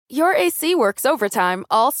Your AC works overtime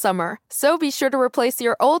all summer, so be sure to replace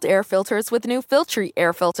your old air filters with new Filtry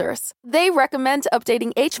air filters. They recommend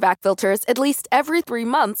updating HVAC filters at least every 3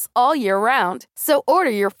 months all year round. So order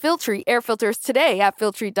your Filtry air filters today at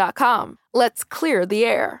Filtry.com. Let's clear the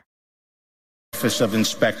air. Office of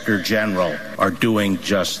Inspector General are doing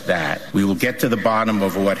just that. We will get to the bottom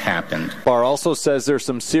of what happened. Barr also says there's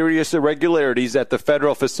some serious irregularities at the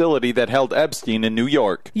federal facility that held Epstein in New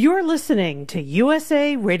York. You're listening to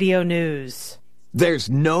USA Radio News. There's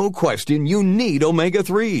no question you need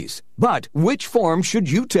omega-3s. But which form should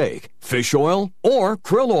you take? Fish oil or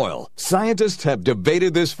krill oil? Scientists have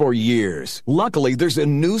debated this for years. Luckily, there's a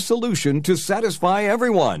new solution to satisfy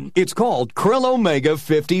everyone. It's called Krill Omega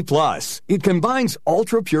 50 Plus. It combines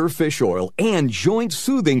ultra-pure fish oil and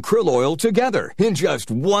joint-soothing krill oil together in just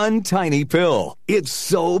one tiny pill. It's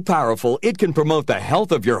so powerful, it can promote the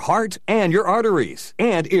health of your heart and your arteries.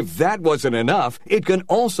 And if that wasn't enough, it can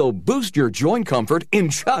also boost your joint comfort in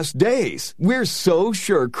just days. We're so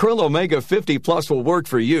sure Krill Omega 50 Plus will work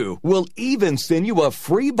for you. We'll even send you a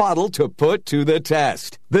free bottle to put to the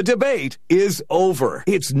test. The debate is over.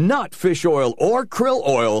 It's not fish oil or krill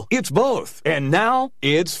oil. It's both. And now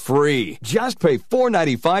it's free. Just pay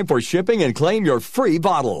 $4.95 for shipping and claim your free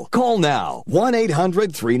bottle. Call now.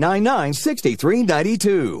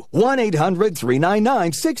 1-800-399-6392.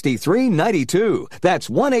 1-800-399-6392. That's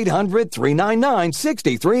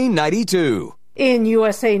 1-800-399-6392. In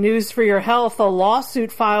USA News for Your Health, a lawsuit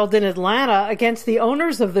filed in Atlanta against the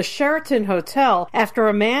owners of the Sheraton Hotel after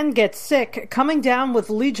a man gets sick coming down with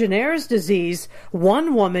Legionnaire's disease.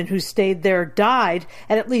 One woman who stayed there died,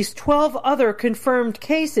 and at least 12 other confirmed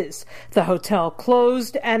cases. The hotel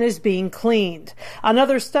closed and is being cleaned.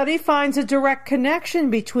 Another study finds a direct connection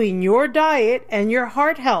between your diet and your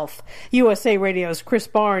heart health. USA Radio's Chris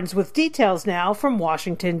Barnes with details now from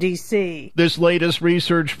Washington, D.C. This latest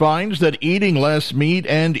research finds that eating less meat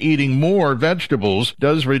and eating more vegetables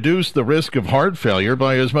does reduce the risk of heart failure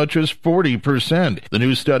by as much as 40%. The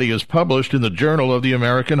new study is published in the Journal of the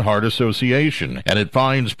American Heart Association, and it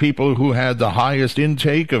finds people who had the highest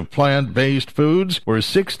intake of plant-based foods were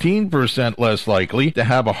 16% less likely to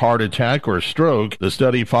have a heart attack or stroke. The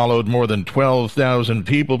study followed more than 12,000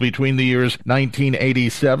 people between the years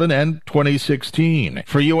 1987 and 2016.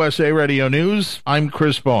 For USA Radio News, I'm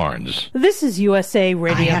Chris Barnes. This is USA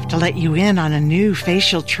Radio. I have to let you in on a new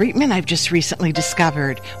facial treatment I've just recently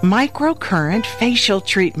discovered. Microcurrent facial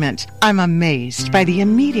treatment. I'm amazed by the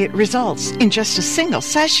immediate results in just a single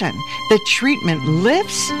session. The treatment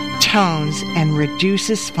lifts, tones, and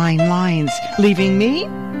reduces fine lines, leaving me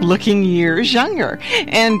looking years younger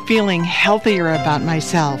and feeling healthier about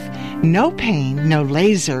myself. No pain, no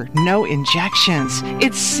laser, no injections.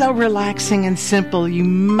 It's so relaxing and simple. You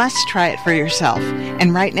must try it for yourself.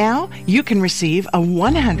 And right now, you can receive a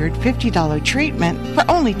 $150 treatment for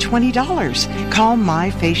only $20. Call My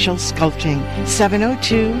Facial Sculpting,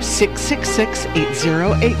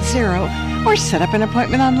 702-666-8080, or set up an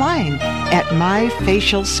appointment online at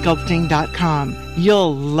myfacialsculpting.com.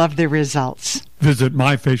 You'll love the results. Visit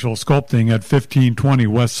My Facial Sculpting at 1520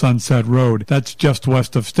 West Sunset Road. That's just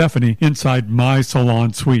west of Stephanie, inside My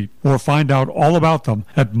Salon Suite. Or find out all about them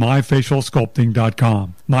at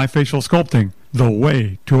myfacialsculpting.com. My Facial Sculpting, the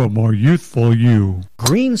way to a more youthful you.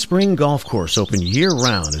 Green Spring Golf Course, open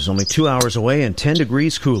year-round, is only 2 hours away and 10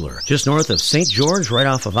 degrees cooler. Just north of St. George, right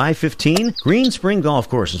off of I-15, Green Spring Golf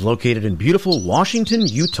Course is located in beautiful Washington,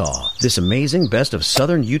 Utah. This amazing best of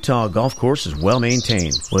southern Utah golf course is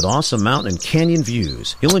well-maintained, with awesome mountain and canyon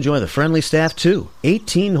views. You'll enjoy the friendly staff, too.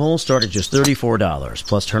 18 holes start at just $34,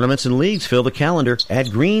 plus tournaments and leagues fill the calendar at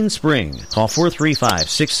Green Spring. Call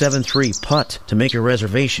 435-673-PUTT to make your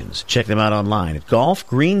reservations. Check them out online at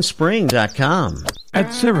golfgreenspring.com.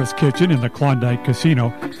 At Sarah's Kitchen in the Klondike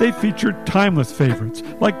Casino, they feature timeless favorites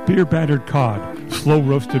like beer-battered cod,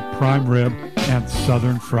 slow-roasted prime rib, and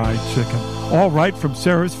southern fried chicken. All right from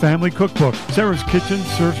Sarah's Family Cookbook. Sarah's Kitchen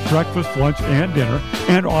serves breakfast, lunch, and dinner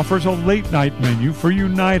and offers a late-night menu for you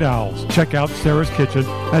night owls. Check out Sarah's Kitchen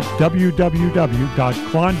at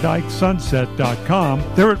www.klondikesunset.com.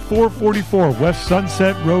 They're at 444 West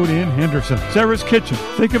Sunset Road in Henderson. Sarah's Kitchen.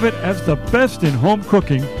 Think of it as the best in home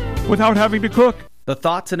cooking without having to cook. The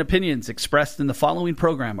thoughts and opinions expressed in the following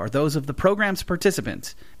program are those of the program's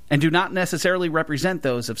participants and do not necessarily represent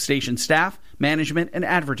those of station staff, management, and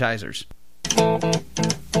advertisers.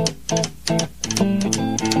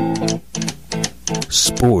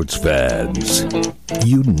 Sports fans,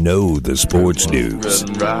 you know the sports news.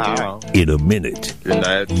 In a minute,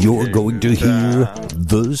 you're going to hear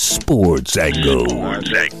the Sports Angle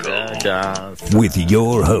with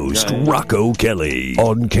your host, Rocco Kelly,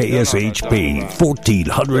 on KSHP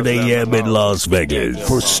 1400 AM in Las Vegas.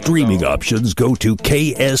 For streaming options, go to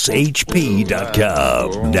KSHP.com.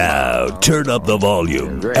 Now, turn up the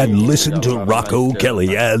volume and listen to Rocco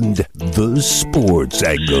Kelly and the Sports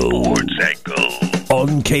Angle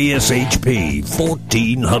on KSHP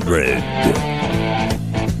 1400.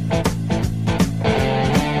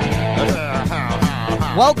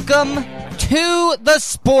 Welcome to the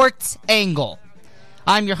Sports Angle.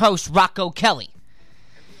 I'm your host, Rocco Kelly.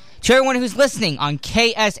 To everyone who's listening on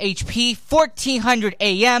KSHP 1400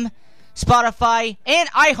 AM, Spotify, and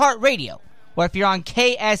iHeartRadio, or if you're on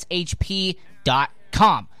KSHP.com.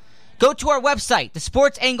 Go to our website,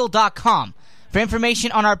 thesportsangle.com, for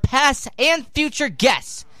information on our past and future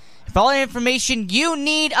guests, and for all the information you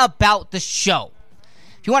need about the show.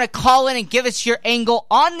 If you want to call in and give us your angle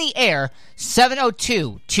on the air,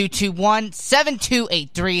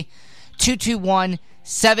 702-221-7283,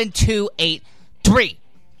 221-7283.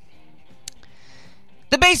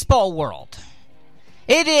 The baseball world.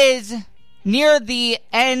 It is near the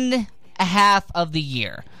end half of the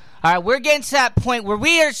year. All right, we're getting to that point where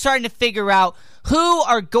we are starting to figure out who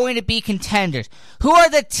are going to be contenders. Who are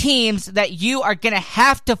the teams that you are going to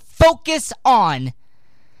have to focus on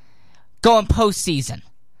going postseason?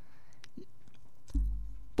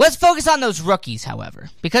 Let's focus on those rookies, however,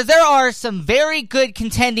 because there are some very good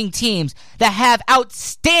contending teams that have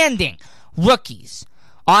outstanding rookies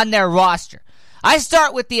on their roster. I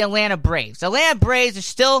start with the Atlanta Braves. Atlanta Braves are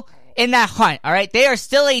still in that hunt, all right? They are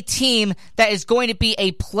still a team that is going to be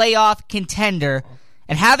a playoff contender,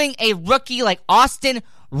 and having a rookie like Austin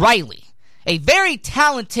Riley, a very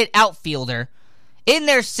talented outfielder, in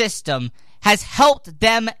their system has helped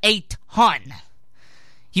them a ton.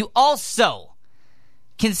 You also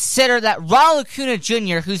consider that Ronald Acuna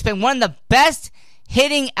Jr., who's been one of the best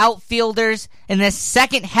hitting outfielders in the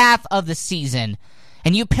second half of the season,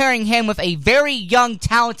 and you pairing him with a very young,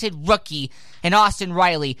 talented rookie in Austin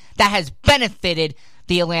Riley, that has benefited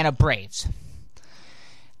the Atlanta Braves.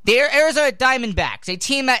 The Arizona Diamondbacks, a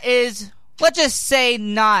team that is, let's just say,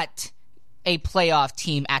 not a playoff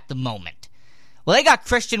team at the moment. Well, they got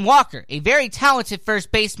Christian Walker, a very talented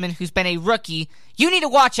first baseman who's been a rookie you need to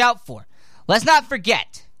watch out for. Let's not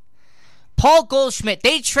forget, Paul Goldschmidt,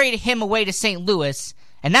 they traded him away to St. Louis,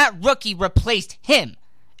 and that rookie replaced him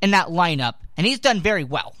in that lineup, and he's done very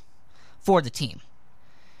well for the team.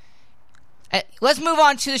 Let's move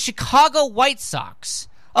on to the Chicago White Sox.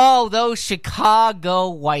 Oh, those Chicago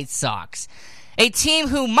White Sox. A team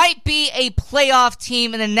who might be a playoff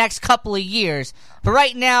team in the next couple of years. But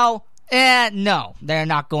right now, no, they're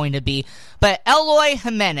not going to be. But Eloy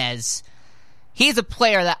Jimenez, he's a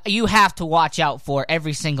player that you have to watch out for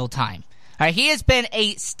every single time. All right, he has been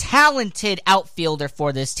a talented outfielder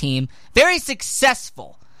for this team. Very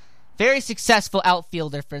successful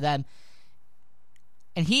outfielder for them.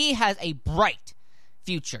 And he has a bright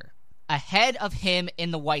future ahead of him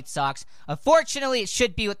in the White Sox. Unfortunately, it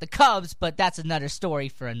should be with the Cubs, but that's another story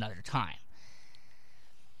for another time.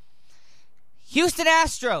 Houston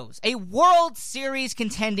Astros, a World Series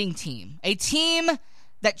contending team. A team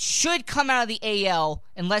that should come out of the AL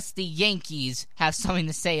unless the Yankees have something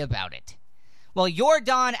to say about it. Well,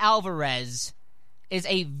 Yordan Alvarez is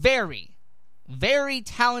a very, very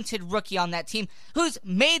talented rookie on that team who's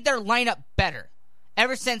made their lineup better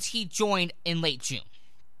ever since he joined in late June.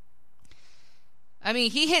 I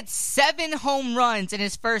mean, he hit 7 home runs in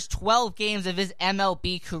his first 12 games of his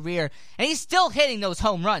MLB career, and he's still hitting those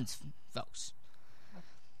home runs, folks.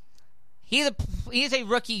 He's a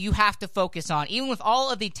rookie you have to focus on. Even with all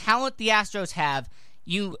of the talent the Astros have,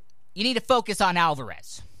 you need to focus on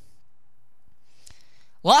Alvarez.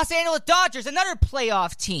 Los Angeles Dodgers, another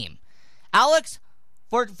playoff team. Alex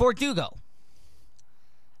Verdugo.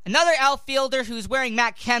 Another outfielder who's wearing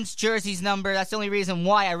Matt Kemp's jersey's number. That's the only reason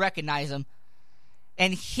why I recognize him.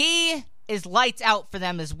 And he is lights out for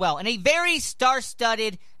them as well. And a very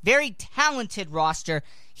star-studded, very talented roster.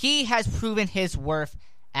 He has proven his worth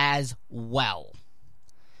as well.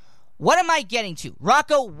 What am I getting to?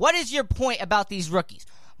 Rocco, what is your point about these rookies?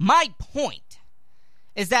 My point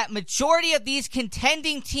is that majority of these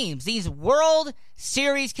contending teams, these World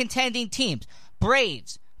Series contending teams,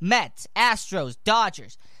 Braves, Mets, Astros,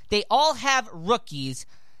 Dodgers, they all have rookies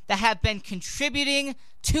that have been contributing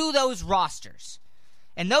to those rosters.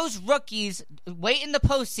 And those rookies, late in the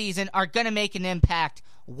postseason, are going to make an impact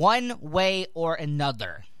one way or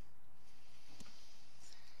another.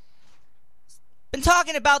 Been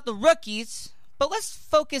talking about the rookies, but let's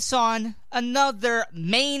focus on another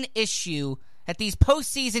main issue that these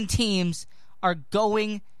postseason teams are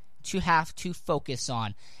going to have to focus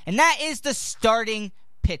on, and that is the starting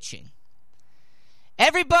pitching.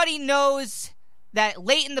 Everybody knows that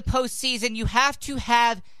late in the postseason, you have to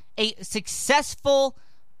have a successful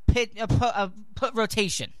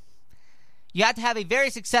rotation. You have to have a very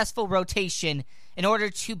successful rotation in order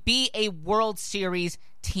to be a World Series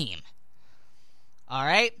team. All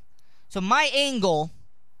right? So my angle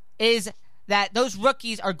is that those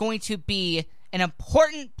rookies are going to be an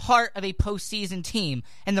important part of a postseason team.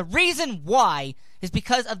 And the reason why is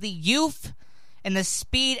because of the youth and the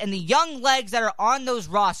speed and the young legs that are on those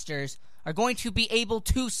rosters are going to be able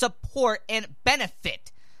to support and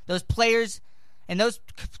benefit those players and those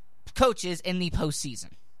coaches in the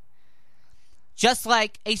postseason. Just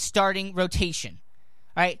like a starting rotation.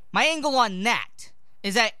 All right? My angle on that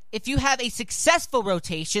is that if you have a successful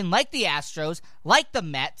rotation like the Astros, like the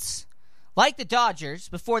Mets, like the Dodgers,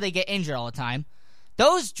 before they get injured all the time,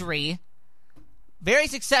 those three very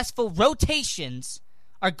successful rotations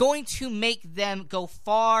are going to make them go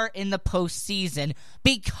far in the postseason,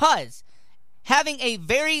 because having a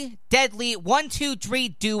very deadly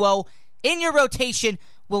 1-2-3 duo in your rotation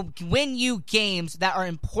will win you games that are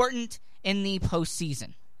important in the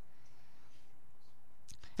postseason.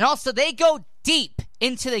 And also, they go deep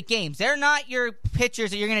into the games. They're not your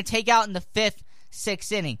pitchers that you're going to take out in the 5th,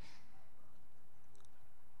 6th inning.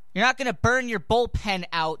 You're not going to burn your bullpen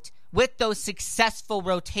out with those successful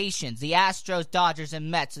rotations. The Astros, Dodgers,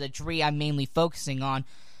 and Mets are the three I'm mainly focusing on.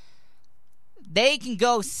 They can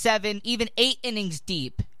go 7, even 8 innings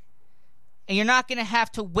deep, and you're not going to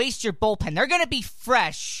have to waste your bullpen. They're going to be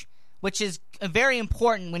fresh, which is very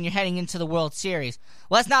important when you're heading into the World Series.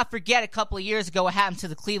 Let's not forget a couple of years ago what happened to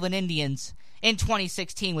the Cleveland Indians in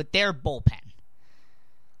 2016 with their bullpen.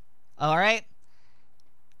 All right?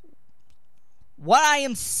 What I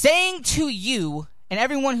am saying to you and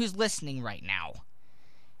everyone who's listening right now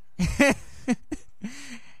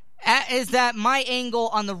is that my angle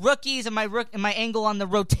on the rookies and my angle on the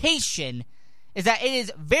rotation is that it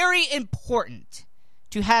is very important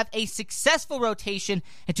to have a successful rotation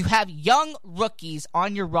and to have young rookies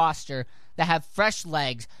on your roster that have fresh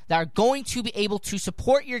legs, that are going to be able to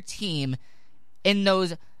support your team in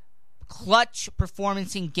those clutch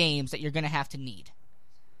performance-ing games that you're going to have to need.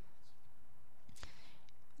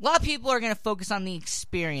 A lot of people are going to focus on the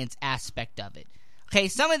experience aspect of it. Okay,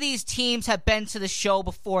 some of these teams have been to the show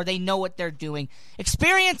before. They know what they're doing.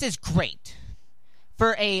 Experience is great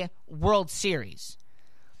for a World Series.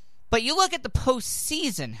 But you look at the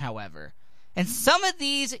postseason, however, and some of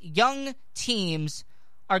these young teams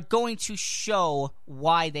are going to show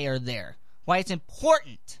why they are there. Why it's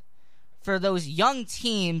important for those young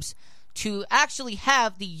teams to actually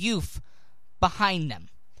have the youth behind them.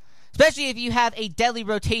 Especially if you have a deadly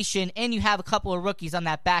rotation and you have a couple of rookies on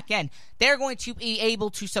that back end. They're going to be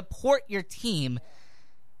able to support your team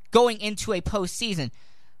going into a postseason.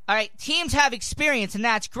 All right, teams have experience, and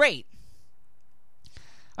that's great.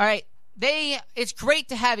 All right, it's great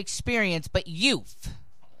to have experience, but youth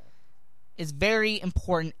is very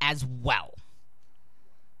important as well.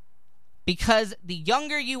 Because the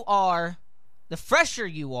younger you are, the fresher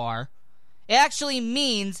you are, it actually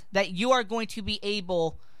means that you are going to be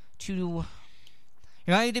able to,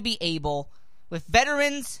 with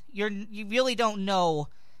veterans, you really don't know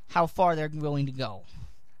how far they're willing to go.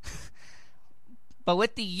 But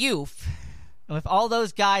with the youth, and with all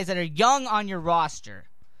those guys that are young on your roster,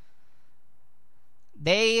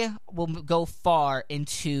 they will go far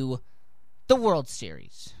into the World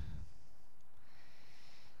Series.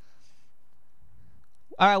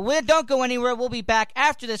 All right, don't go anywhere. We'll be back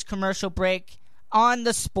after this commercial break on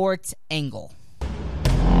the Sports Angle.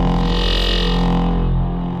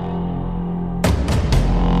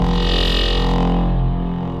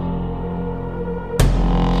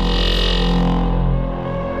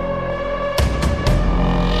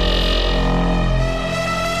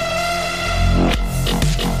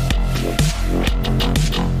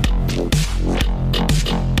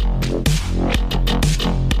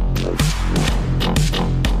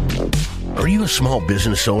 Are you a small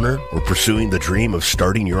business owner or pursuing the dream of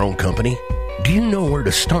starting your own company? Do you know where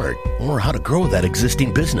to start or how to grow that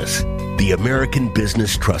existing business? The American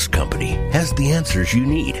Business Trust Company has the answers you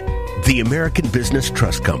need. The American Business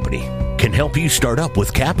Trust Company can help you start up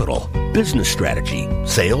with capital, business strategy,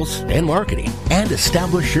 sales, and marketing, and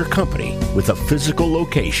establish your company with a physical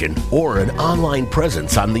location or an online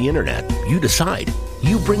presence on the internet. You decide.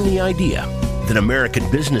 You bring the idea. Then American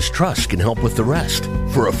Business Trust can help with the rest.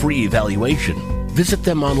 For a free evaluation, Visit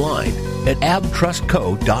them online at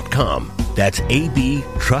abtrustco.com. That's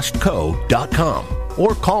abtrustco.com.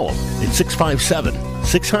 Or call them at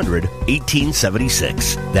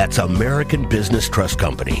 657-600-1876. That's American Business Trust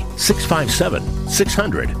Company.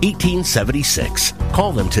 657-600-1876.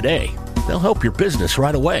 Call them today. They'll help your business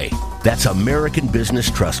right away. That's American Business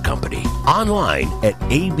Trust Company. Online at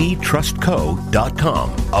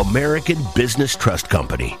abtrustco.com. American Business Trust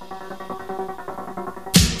Company.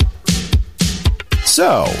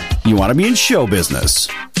 So, you want to be in show business.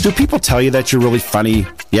 Do people tell you that you're really funny,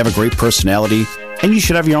 you have a great personality, and you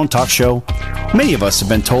should have your own talk show? Many of us have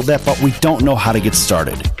been told that, but we don't know how to get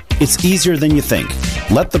started. It's easier than you think.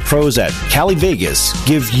 Let the pros at Cali Vegas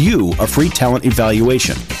give you a free talent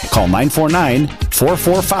evaluation. Call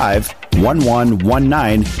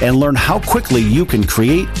 949-445-1119 and learn how quickly you can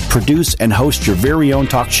create, produce, and host your very own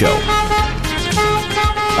talk show.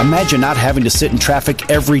 Imagine not having to sit in traffic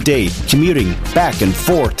every day, commuting back and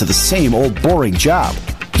forth to the same old boring job.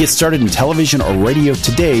 Get started in television or radio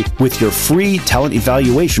today with your free talent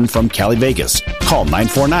evaluation from Cali Vegas. Call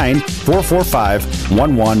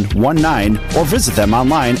 949-445-1119 or visit them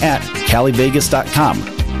online at calivegas.com.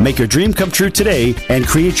 Make your dream come true today and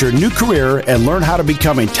create your new career and learn how to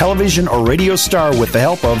become a television or radio star with the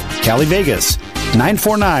help of Cali Vegas.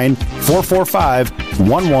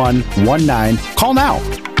 949-445-1119. Call now.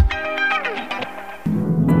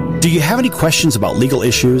 Do you have any questions about legal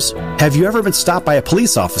issues? Have you ever been stopped by a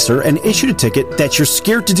police officer and issued a ticket that you're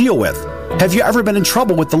scared to deal with? Have you ever been in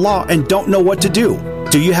trouble with the law and don't know what to do?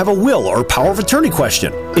 Do you have a will or power of attorney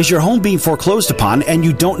question? Is your home being foreclosed upon and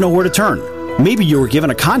you don't know where to turn? Maybe you were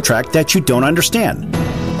given a contract that you don't understand.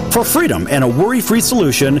 For freedom and a worry-free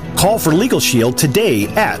solution, call for Legal Shield today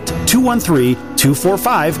at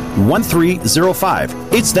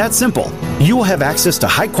 213-245-1305. It's that simple. You will have access to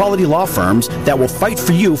high-quality law firms that will fight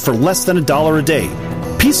for you for less than $1 a day.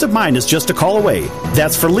 Peace of mind is just a call away.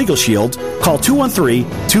 That's for Legal Shield. Call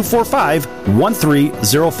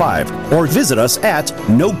 213-245-1305 or visit us at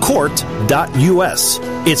nocourt.us.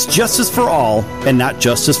 It's justice for all and not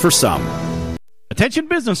justice for some. Attention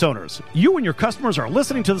business owners, you and your customers are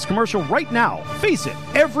listening to this commercial right now. Face it,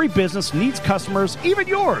 every business needs customers, even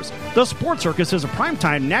yours. The Sports Circus is a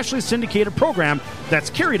primetime nationally syndicated program that's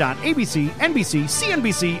carried on ABC, NBC,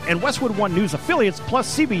 CNBC, and Westwood One News affiliates,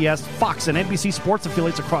 plus CBS, Fox, and NBC sports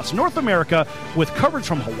affiliates across North America with coverage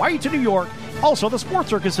from Hawaii to New York. Also, the Sports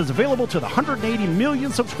Circus is available to the 180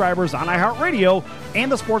 million subscribers on iHeartRadio,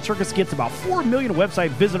 and the Sports Circus gets about 4 million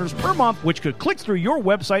website visitors per month, which could click through your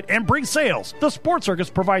website and bring sales. The Sports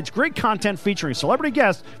Circus provides great content featuring celebrity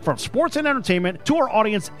guests from sports and entertainment to our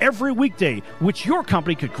audience every weekday, which your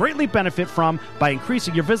company could greatly benefit from by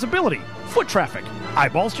increasing your visibility, foot traffic,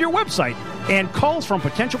 eyeballs to your website, and calls from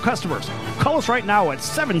potential customers. Call us right now at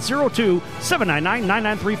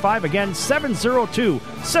 702-799-9935. Again,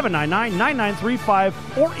 702-799-9935,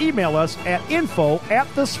 or email us at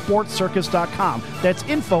info@thesportscircus.com. That's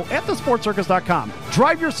info@thesportscircus.com.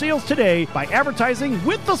 Drive your sales today by advertising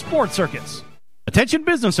with the Sports Circus. Attention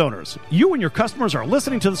business owners, you and your customers are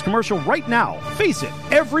listening to this commercial right now. Face it,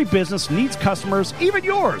 every business needs customers, even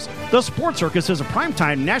yours. The Sports Circus is a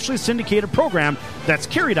primetime nationally syndicated program that's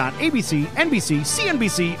carried on ABC, NBC,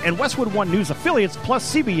 CNBC, and Westwood One News affiliates, plus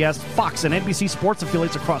CBS, Fox, and NBC sports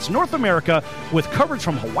affiliates across North America with coverage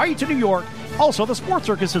from Hawaii to New York. Also, the Sports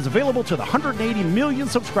Circus is available to the 180 million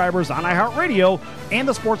subscribers on iHeartRadio, and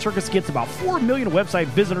the Sports Circus gets about 4 million website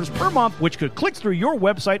visitors per month, which could click through your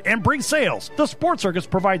website and bring sales. The Sports Circus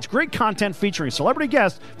provides great content featuring celebrity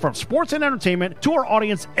guests from sports and entertainment to our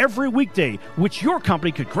audience every weekday, which your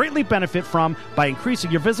company could greatly benefit from by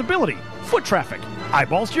increasing your visibility, foot traffic,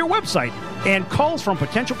 eyeballs to your website, and calls from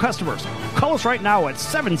potential customers. Call us right now at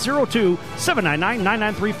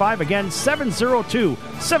 702-799-9935. Again,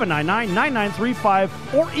 702-799-9935,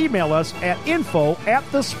 or email us at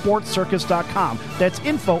info@thesportscircus.com. That's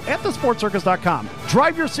info@thesportscircus.com.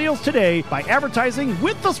 Drive your sales today by advertising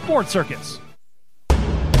with the Sports Circus.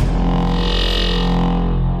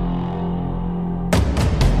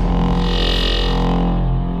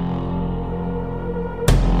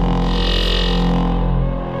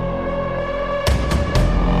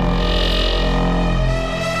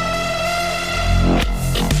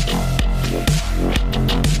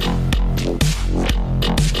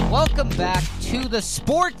 Back to the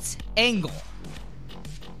Sports Angle.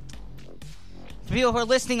 For people who are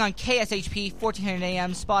listening on KSHP 1400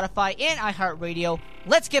 AM, Spotify, and iHeartRadio,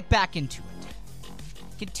 let's get back into it.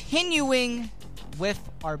 Continuing with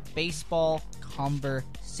our baseball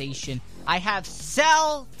conversation, I have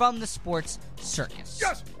Sal from the Sports Circus.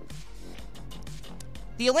 Yes.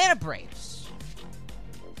 The Atlanta Braves,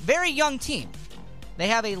 very young team. They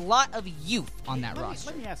have a lot of youth on that roster.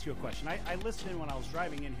 Let me ask you a question. I listened in when I was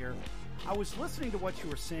driving in here. I was listening to what you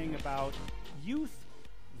were saying about youth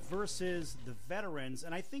versus the veterans,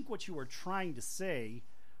 and I think what you were trying to say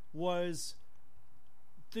was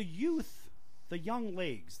the youth, the young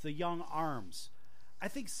legs, the young arms. I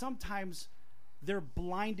think sometimes they're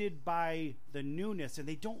blinded by the newness and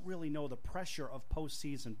they don't really know the pressure of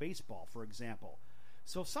postseason baseball, for example.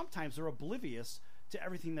 So sometimes they're oblivious to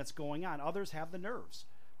everything that's going on. Others have the nerves,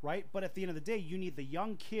 right? But at the end of the day, you need the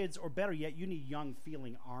young kids, or better yet, you need young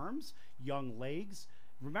feeling arms, young legs.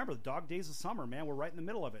 Remember, the dog days of summer, man, we're right in the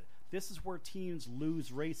middle of it. This is where teams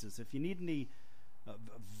lose races. If you need any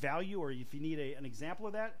value, or if you need an example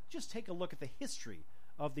of that, just take a look at the history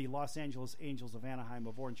of the Los Angeles Angels of Anaheim,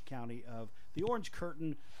 of Orange County, of the Orange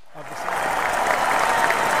Curtain, of the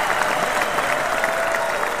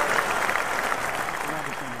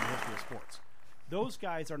everything in the history of sports. Those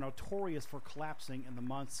guys are notorious for collapsing in the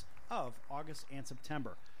months of August and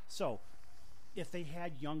September. So if they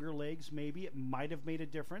had younger legs, maybe it might have made a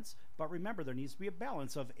difference. But remember, there needs to be a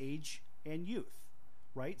balance of age and youth,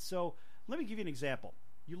 right? So let me give you an example.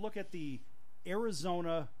 You look at the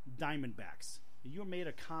Arizona Diamondbacks. You made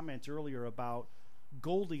a comment earlier about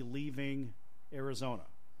Goldie leaving Arizona.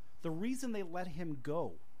 The reason they let him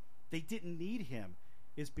go, they didn't need him,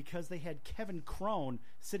 is because they had Kevin Cron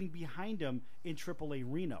sitting behind him in AAA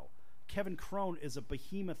Reno. Kevin Cron is a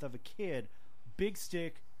behemoth of a kid, big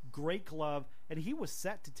stick, great glove, and he was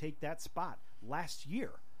set to take that spot last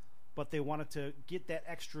year. But they wanted to get that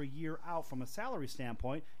extra year out from a salary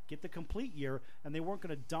standpoint, get the complete year, and they weren't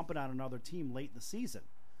going to dump it on another team late in the season.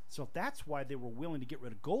 So that's why they were willing to get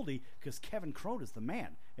rid of Goldie, because Kevin Cron is the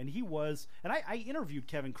man. And he was, and I interviewed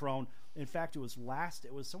Kevin Cron. In fact, it was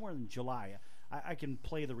somewhere in July. I can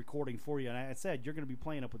play the recording for you. And I said, you're going to be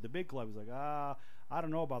playing up with the big club. He's like, I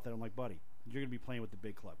don't know about that. I'm like, buddy, you're going to be playing with the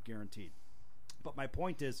big club, guaranteed. But my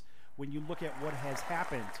point is, when you look at what has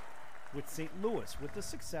happened with St. Louis, with the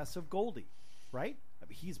success of Goldie, right? I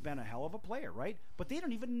mean, he's been a hell of a player, right? But they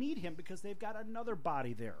don't even need him because they've got another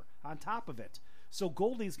body there on top of it. So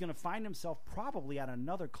Goldie's going to find himself probably at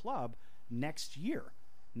another club next year.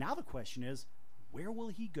 Now the question is, where will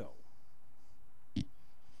he go? You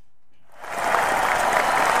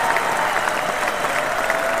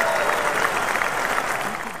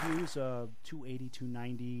could use a 280,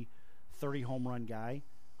 290, 30 home run guy,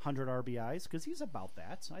 100 RBIs, because he's about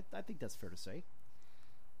that. So I think that's fair to say.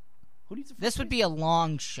 Who needs this would be a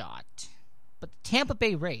long shot, but the Tampa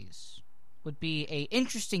Bay Rays would be an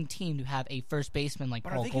interesting team to have a first baseman like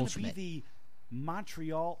Paul Goldschmidt. But are they going to be the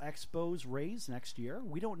Montreal Expos Rays next year?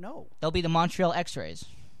 We don't know. They'll be the Montreal X-Rays.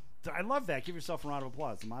 I love that. Give yourself a round of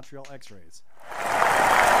applause. The Montreal X-Rays.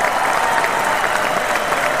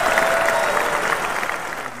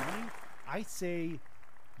 I say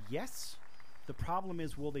yes. The problem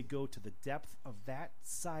is, will they go to the depth of that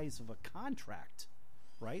size of a contract?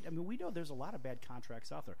 Right? I mean, we know there's a lot of bad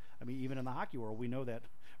contracts out there. I mean, even in the hockey world, we know that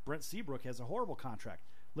Brent Seabrook has a horrible contract.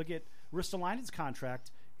 Look at Ristolainen's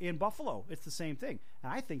contract in Buffalo. It's the same thing.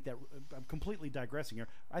 And I think that, I'm completely digressing here,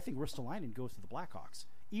 I think Ristolainen goes to the Blackhawks.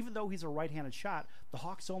 Even though he's a right-handed shot, the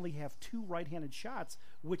Hawks only have 2 right-handed shots,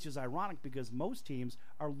 which is ironic because most teams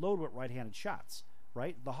are loaded with right-handed shots,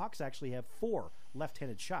 right? The Hawks actually have 4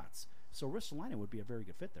 left-handed shots. So Ristolainen would be a very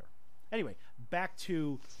good fit there. Anyway, back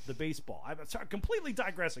to the baseball. I'm completely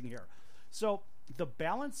digressing here. So the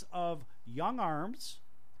balance of young arms,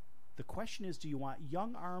 the question is, do you want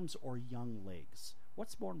young arms or young legs?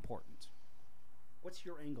 What's more important? What's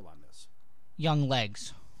your angle on this? Young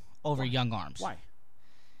legs over young arms. Why?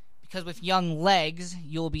 Because with young legs,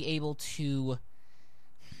 you'll be able to...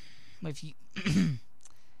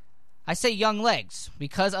 I say young legs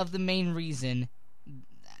because of the main reason...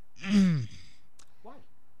 Why?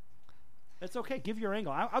 It's okay. Give your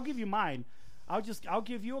angle. I'll give you mine. I'll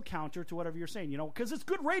give you a counter to whatever you're saying. You know, because it's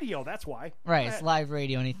good radio. That's why. Right. It's live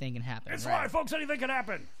radio. Anything can happen. It's live, folks. Anything can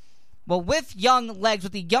happen. Well, with young legs,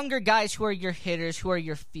 with the younger guys who are your hitters, who are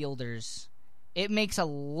your fielders, it makes a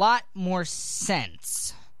lot more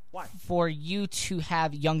sense. Why? For you to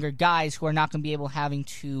have younger guys who are not going to be able having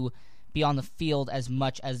to be on the field as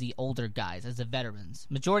much as the older guys, as the veterans.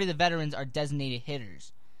 Majority of the veterans are designated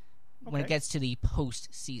hitters. When it gets to the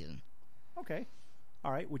postseason. Okay.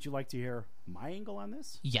 All right. Would you like to hear my angle on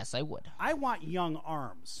this? Yes, I would. I want young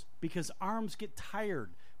arms because arms get tired.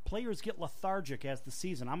 Players get lethargic as the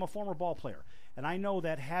season. I'm a former ball player, and I know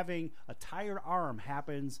that having a tired arm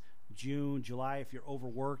happens June, July. If you're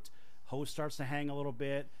overworked, hose starts to hang a little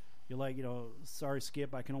bit. You're like, sorry,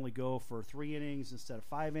 Skip, I can only go for 3 innings instead of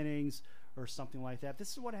 5 innings or something like that. This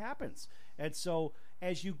is what happens. And so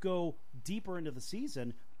as you go deeper into the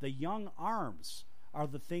season, the young arms are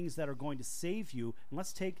the things that are going to save you. And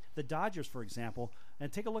let's take the Dodgers, for example,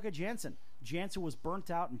 and take a look at Jansen. Jansen was burnt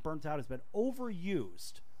out, and burnt out has been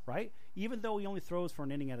overused, right? Even though he only throws for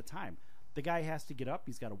an inning at a time. The guy has to get up.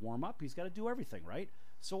 He's got to warm up. He's got to do everything, right?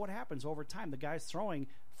 So what happens over time? The guy's throwing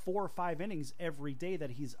 4 or 5 innings every day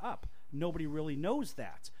that he's up. Nobody really knows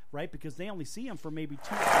that, right? Because they only see him for maybe 2 with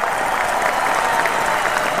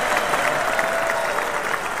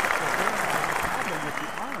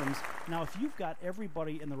the arms. Now, if you've got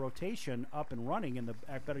everybody in the rotation up and running,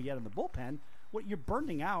 better yet in the bullpen, what you're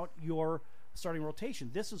burning out your starting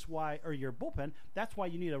rotation. This is why, or your bullpen, that's why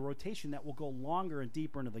you need a rotation that will go longer and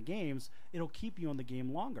deeper into the games. It'll keep you in the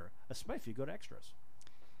game longer, especially if you go to extras.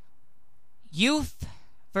 Youth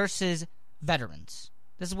versus veterans.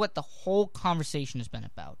 This is what the whole conversation has been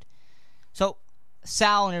about. So,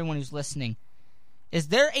 Sal and everyone who's listening, is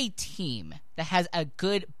there a team that has a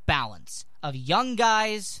good balance of young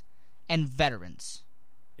guys and veterans?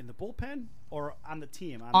 In the bullpen or on the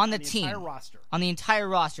team? On the team. Entire roster. On the entire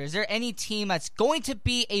roster. Is there any team that's going to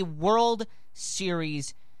be a World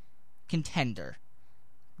Series contender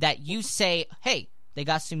that you say, hey, they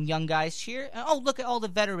got some young guys here. Oh, look at all the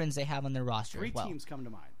veterans they have on their roster. 3 as well. teams come to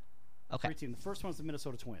mind. Okay. 3 teams. The first one's the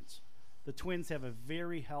Minnesota Twins. The Twins have a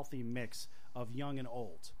very healthy mix of young and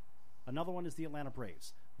old. Another one is the Atlanta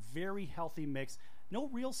Braves. Very healthy mix. No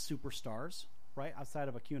real superstars, right, outside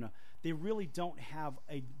of Acuna. They really don't have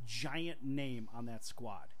a giant name on that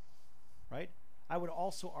squad, right? I would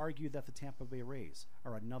also argue that the Tampa Bay Rays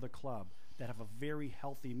are another club that have a very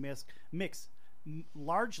healthy mix,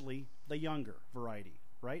 largely the younger variety,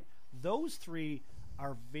 right? Those 3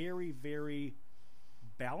 are very, very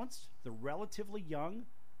balanced. They're relatively young,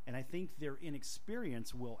 and I think their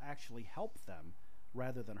inexperience will actually help them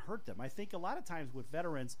rather than hurt them. I think a lot of times with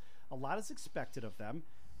veterans, a lot is expected of them,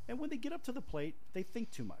 and when they get up to the plate, they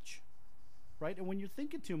think too much, right? And when you're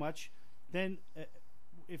thinking too much, then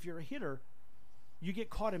if you're a hitter, you get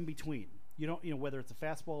caught in between. You don't, whether it's a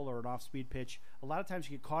fastball or an off-speed pitch, a lot of times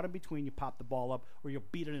you get caught in between, you pop the ball up, or you'll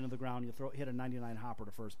beat it into the ground, you hit a 99 hopper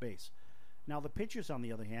to first base. Now the pitchers, on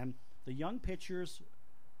the other hand, the young pitchers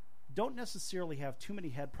don't necessarily have too many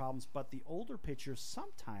head problems, but the older pitchers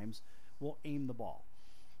sometimes will aim the ball.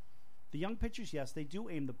 The young pitchers, yes, they do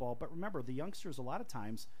aim the ball, but remember, the youngsters, a lot of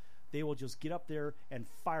times, they will just get up there and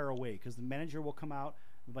fire away because the manager will come out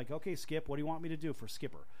and be like, okay, Skip, what do you want me to do for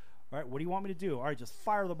Skipper? All right, what do you want me to do? All right, just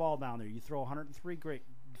fire the ball down there. You throw 103, great.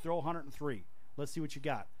 You throw 103. Let's see what you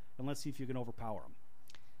got, and let's see if you can overpower them.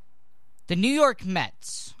 The New York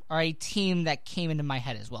Mets are a team that came into my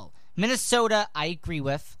head as well. Minnesota, I agree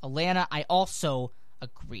with. Atlanta, I also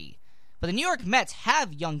agree. But the New York Mets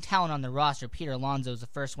have young talent on their roster. Peter Alonso is the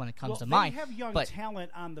first one that comes to mind. They have young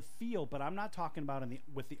talent on the field, but I'm not talking about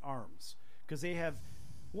with the arms. Because they have,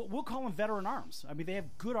 we'll call them veteran arms. I mean, they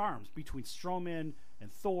have good arms between Stroman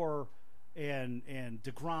and Thor and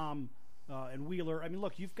DeGrom and Wheeler. I mean,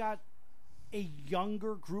 look, you've got a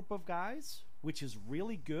younger group of guys, which is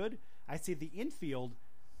really good. I'd say the infield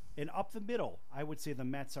and up the middle, I would say the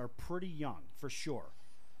Mets are pretty young, for sure.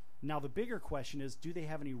 Now, the bigger question is, do they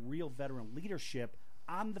have any real veteran leadership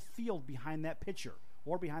on the field behind that pitcher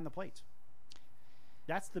or behind the plate?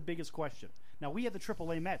 That's the biggest question. Now, we had the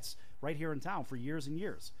AAA Mets right here in town for years and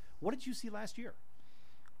years. What did you see last year?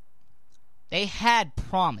 They had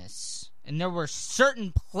promise, and there were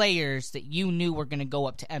certain players that you knew were going to go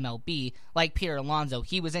up to MLB, like Peter Alonso.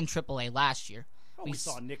 He was in AAA last year. We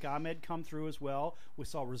saw Nick Ahmed come through as well. We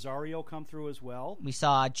saw Rosario come through as well. We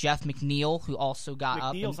saw Jeff McNeil, who also got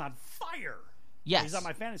up. McNeil's on fire. Yes. He's on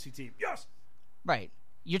my fantasy team. Yes. Right.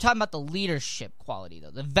 You're talking about the leadership quality,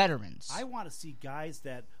 though, the veterans. I want to see guys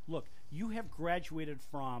that, look, you have graduated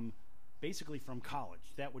from, basically from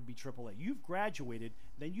college. That would be AAA. You've graduated,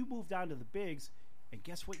 then you move down to the bigs, and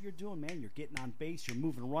guess what you're doing, man? You're getting on base. You're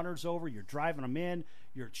moving runners over. You're driving them in.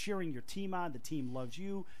 You're cheering your team on. The team loves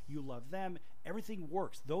you. You love them. Everything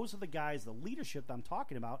works. Those are the guys, the leadership that I'm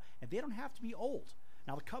talking about, and they don't have to be old.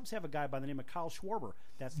 Now, the Cubs have a guy by the name of Kyle Schwarber.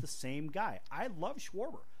 That's the same guy. I love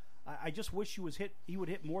Schwarber. I just wish he would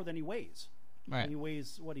hit more than he weighs. Right. And he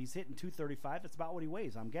weighs, he's hitting 235. That's about what he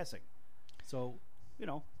weighs, I'm guessing. So,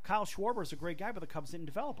 Kyle Schwarber is a great guy, but the Cubs didn't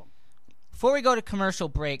develop him. Before we go to commercial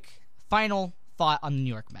break, final thought on the New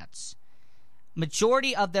York Mets.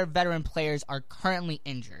 Majority of their veteran players are currently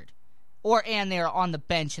injured, and they are on the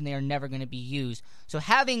bench and they are never going to be used. So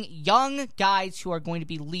having young guys who are going to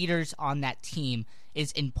be leaders on that team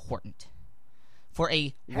is important for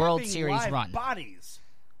a World Series live run. Bodies.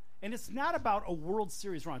 And it's not about a World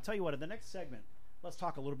Series run. I'll tell you what, in the next segment, let's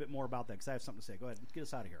talk a little bit more about that because I have something to say. Go ahead. Get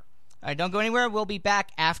us out of here. All right, don't go anywhere. We'll be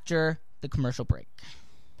back after the commercial break.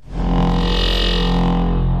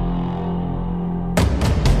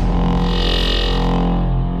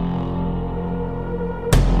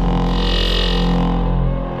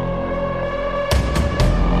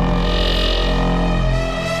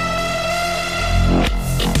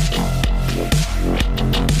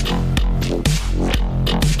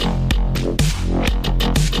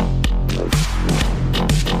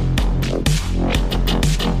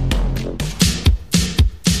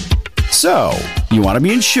 So, you want to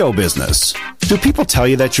be in show business. Do people tell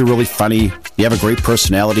you that you're really funny, you have a great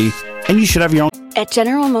personality, and you should have your own? At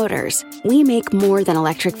General Motors, we make more than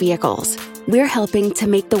electric vehicles. We're helping to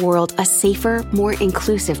make the world a safer, more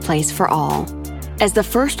inclusive place for all. As the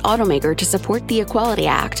first automaker to support the Equality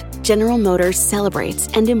Act, General Motors celebrates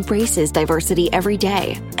and embraces diversity every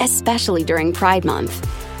day, especially during Pride Month.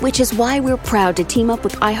 Which is why we're proud to team up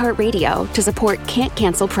with iHeartRadio to support Can't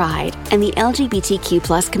Cancel Pride and the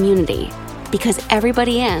LGBTQ+ community. Because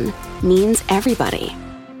everybody in means everybody.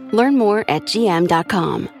 Learn more at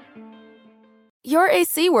gm.com. Your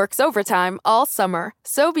AC works overtime all summer,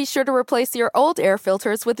 so be sure to replace your old air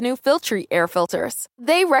filters with new Filtry air filters.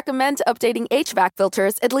 They recommend updating HVAC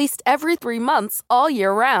filters at least every 3 months all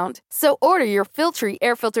year round. So order your Filtry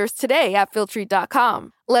air filters today at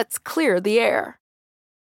Filtry.com. Let's clear the air.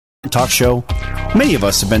 Talk show? Many of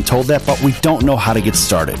us have been told that, but we don't know how to get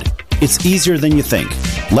started. It's easier than you think.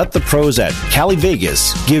 Let the pros at Cali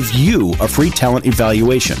Vegas give you a free talent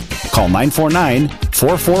evaluation. Call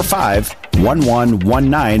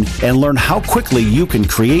 949-445-1119 and learn how quickly you can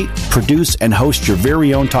create, produce, and host your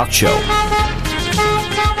very own talk show.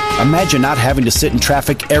 Imagine not having to sit in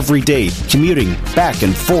traffic every day, commuting back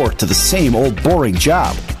and forth to the same old boring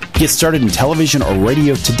job. Get started in television or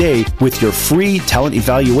radio today with your free talent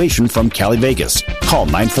evaluation from Cali Vegas. Call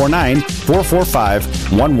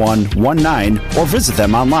 949-445-1119 or visit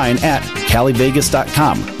them online at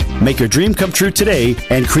calivegas.com. Make your dream come true today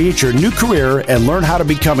and create your new career and learn how to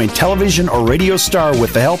become a television or radio star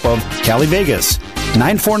with the help of Cali Vegas.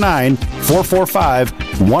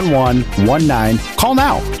 949-445-1119. Call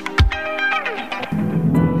now.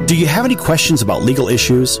 Do you have any questions about legal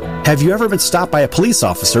issues? Have you ever been stopped by a police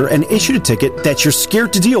officer and issued a ticket that you're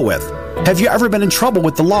scared to deal with? Have you ever been in trouble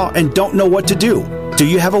with the law and don't know what to do? Do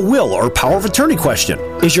you have a will or power of attorney question?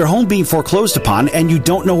 Is your home being foreclosed upon and you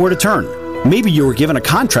don't know where to turn? Maybe you were given a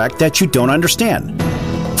contract that you don't understand.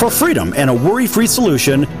 For freedom and a worry-free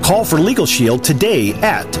solution, call for Legal Shield today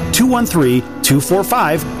at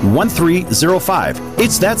 213-245-1305.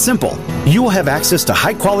 It's that simple. You will have access to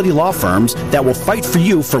high-quality law firms that will fight for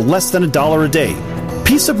you for less than $1 a day.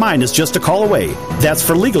 Peace of mind is just a call away. That's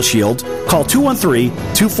for Legal Shield. Call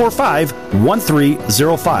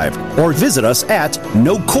 213-245-1305 or visit us at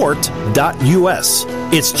nocourt.us.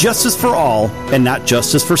 It's justice for all and not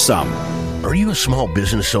justice for some. Are you a small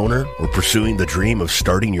business owner or pursuing the dream of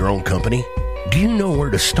starting your own company? Do you know where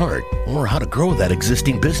to start or how to grow that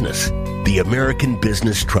existing business? The American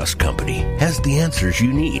Business Trust Company has the answers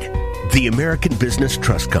you need. The American Business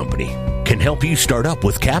Trust Company can help you start up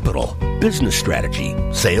with capital, business strategy,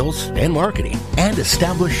 sales, and marketing, and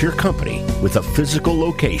establish your company with a physical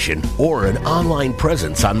location or an online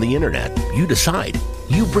presence on the internet. You decide.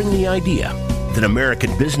 You bring the idea. Then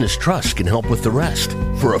American Business Trust can help with the rest.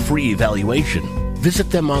 For a free evaluation, visit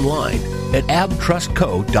them online at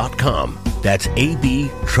abtrustco.com. That's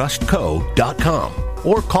abtrustco.com.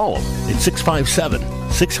 Or call them at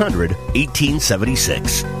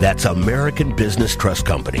 657-600-1876. That's American Business Trust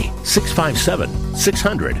Company.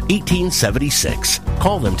 657-600-1876.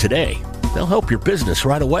 Call them today. They'll help your business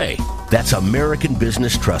right away. That's American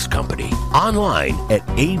Business Trust Company. Online at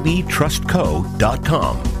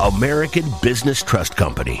abtrustco.com. American Business Trust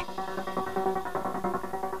Company.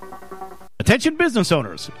 Attention business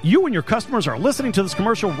owners, you and your customers are listening to this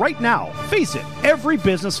commercial right now. Face it, every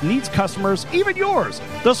business needs customers, even yours.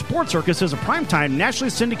 The Sports Circus is a primetime nationally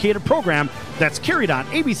syndicated program that's carried on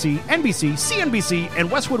ABC, NBC, CNBC, and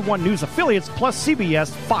Westwood One News affiliates, plus CBS,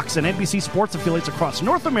 Fox, and NBC sports affiliates across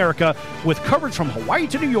North America with coverage from Hawaii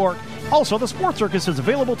to New York. Also, the Sports Circus is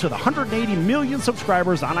available to the 180 million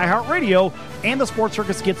subscribers on iHeartRadio, and the Sports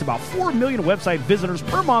Circus gets about 4 million website visitors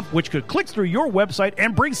per month, which could click through your website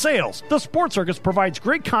and bring sales. The Sports Circus provides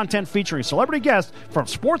great content featuring celebrity guests from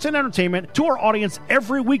sports and entertainment to our audience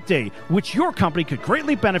every weekday, which your company could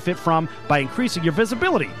greatly benefit from by increasing your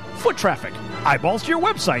visibility, foot traffic, eyeballs to your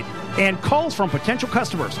website, and calls from potential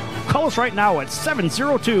customers. Call us right now at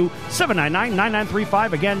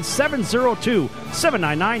 702-799-9935. Again,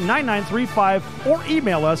 702-799-9935, or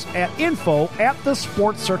email us at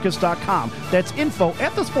info@thesportscircus.com. That's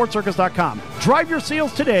info@thesportscircus.com. Drive your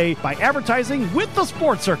sales today by advertising with The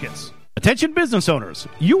Sports Circus. Attention business owners,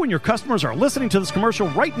 you and your customers are listening to this commercial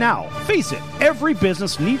right now. Face it, every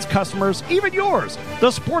business needs customers, even yours.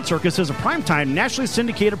 The Sports Circus is a primetime nationally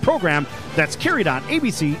syndicated program that's carried on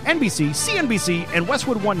ABC, NBC, CNBC, and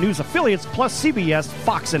Westwood One News affiliates, plus CBS,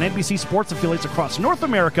 Fox, and NBC Sports affiliates across North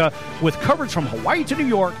America, with coverage from Hawaii to New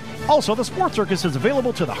York. Also, the Sports Circus is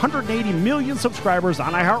available to the 180 million subscribers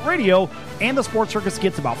on iHeartRadio, and the Sports Circus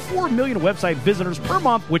gets about 4 million website visitors per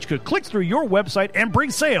month, which could click through your website and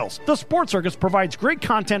bring sales. The Sports Circus provides great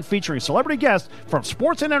content featuring celebrity guests from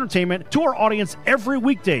sports and entertainment to our audience every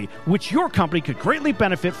weekday, which your company could greatly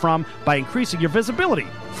benefit from by increasing your visibility,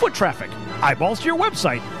 foot traffic, eyeballs to your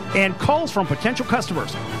website, and calls from potential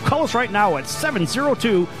customers. Call us right now at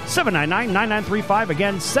 702-799-9935.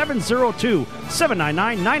 Again,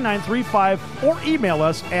 702-799-9935, or email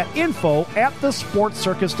us at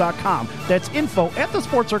info@thesportscircus.com. That's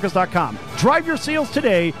info@thesportscircus.com. Drive your sales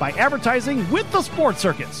today by advertising with The Sports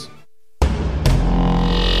Circus.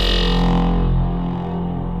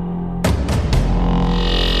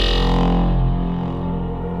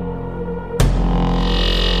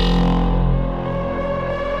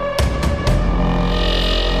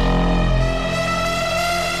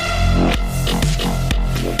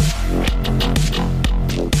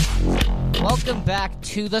 Welcome back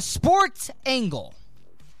to the Sports Angle.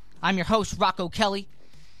 I'm your host, Rocco Kelly.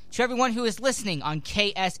 To everyone who is listening on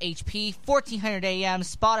KSHP 1400 AM,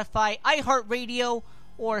 Spotify, iHeartRadio,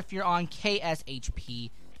 or if you're on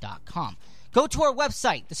KSHP.com. Go to our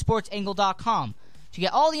website, thesportsangle.com, to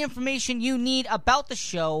get all the information you need about the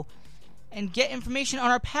show and get information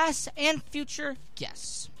on our past and future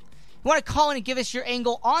guests. You want to call in and give us your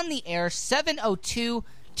angle on the air,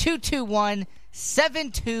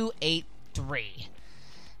 702-221-7283.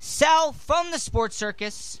 Sal from the Sports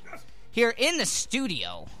Circus here in the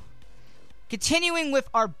studio. Continuing with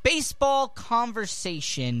our baseball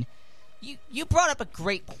conversation, you brought up a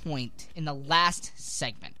great point in the last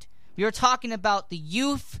segment. We were talking about the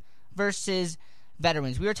youth versus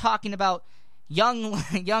veterans. We were talking about young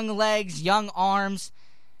legs, young arms.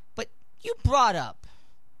 But you brought up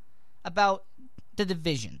about the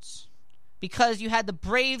divisions, because you had the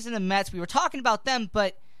Braves and the Mets. We were talking about them,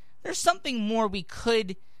 but there's something more we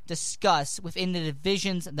could discuss within the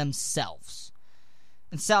divisions themselves.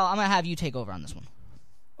 And Sal, I'm going to have you take over on this one.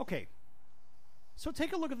 Okay. So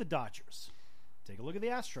take a look at the Dodgers. Take a look at the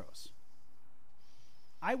Astros.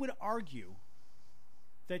 I would argue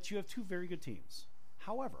that you have two very good teams.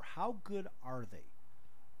 However, how good are they?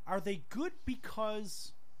 Are they good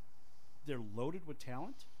because they're loaded with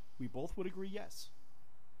talent? We both would agree yes.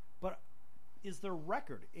 But is their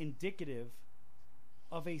record indicative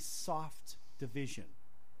of a soft division,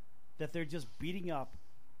 that they're just beating up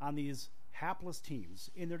on these hapless teams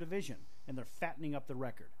in their division and they're fattening up the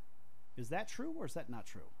record? Is that true, or is that not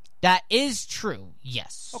true? That is true,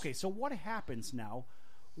 yes. Okay, so what happens now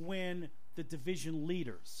when the division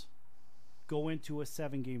leaders go into a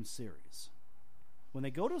 7-game series? When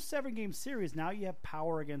they go to a 7-game series, now you have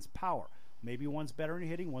power against power. Maybe one's better in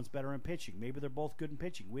hitting, one's better in pitching. Maybe they're both good in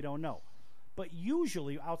pitching. We don't know. But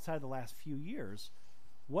usually, outside the last few years,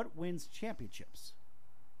 what wins championships?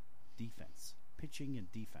 Defense. Pitching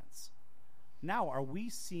and defense. Now, are we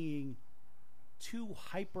seeing two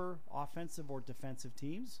hyper offensive or defensive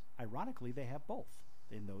teams? Ironically, they have both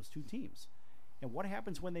in those two teams. And what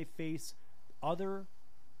happens when they face other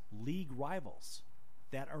league rivals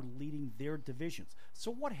that are leading their divisions? So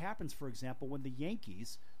what happens, for example, when the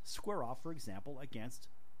Yankees square off, for example, against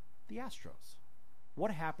the Astros?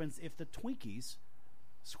 What happens if the Twinkies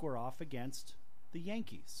square off against the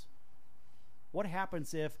Yankees? What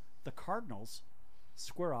happens if the Cardinals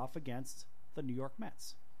square off against the New York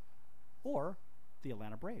Mets or the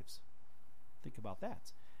Atlanta Braves? Think about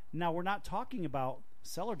that. Now, we're not talking about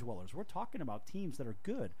cellar dwellers. We're talking about teams that are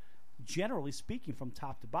good, generally speaking, from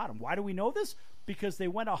top to bottom. Why do we know this? Because they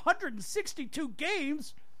went 162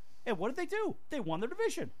 games, and what did they do? They won their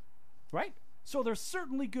division, right? So they're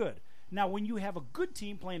certainly good. Now, when you have a good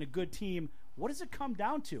team playing a good team, what does it come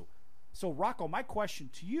down to? So, Rocco, my question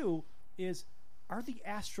to you is, are the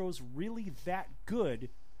Astros really that good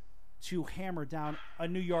to hammer down a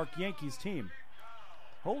New York Yankees team?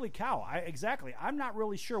 Holy cow. Exactly. I'm not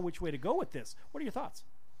really sure which way to go with this. What are your thoughts?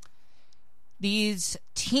 These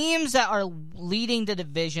teams that are leading the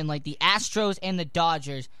division, like the Astros and the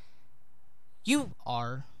Dodgers, you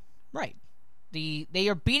are right. They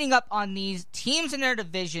are beating up on these teams in their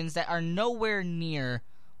divisions that are nowhere near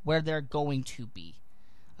where they're going to be.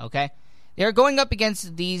 Okay? They're going up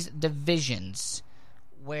against these divisions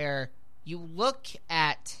where you look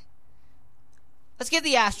at... Let's get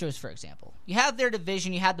the Astros, for example. You have their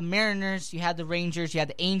division. You have the Mariners. You have the Rangers. You have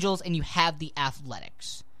the Angels. And you have the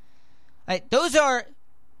Athletics. Right? Those are...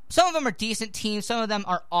 Some of them are decent teams. Some of them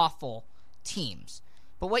are awful teams.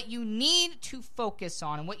 But what you need to focus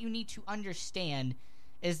on and what you need to understand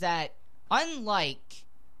is that unlike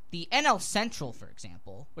the NL Central, for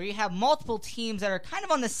example, where you have multiple teams that are kind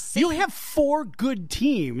of on the same... You have 4 good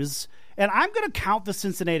teams, and I'm going to count the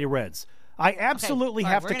Cincinnati Reds. I absolutely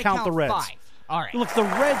have to count the Reds. 5. All right. Look, the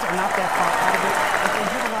Reds are not that far out of it, but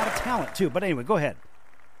they have a lot of talent, too. But anyway, go ahead.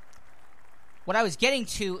 What I was getting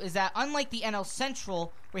to is that unlike the NL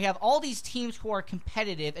Central, where you have all these teams who are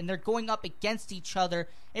competitive and they're going up against each other,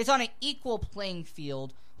 it's on an equal playing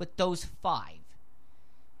field with those 5.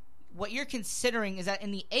 What you're considering is that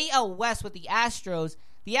in the AL West with the Astros,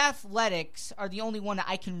 the Athletics are the only one that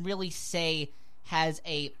I can really say has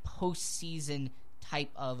a postseason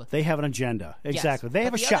type of... They have an agenda. Exactly. Yes, they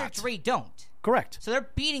have a shot. shot. The other 3 don't. Correct. So they're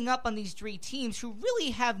beating up on these 3 teams who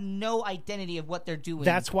really have no identity of what they're doing.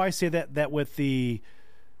 That's why I say that with the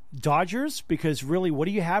Dodgers, because really, what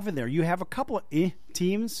do you have in there? You have a couple of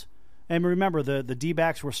teams, and remember, the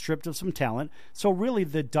D-backs were stripped of some talent. So really,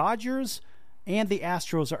 the Dodgers and the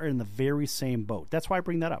Astros are in the very same boat. That's why I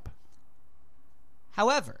bring that up.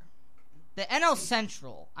 However, the NL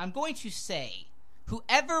Central, I'm going to say,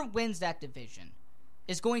 whoever wins that division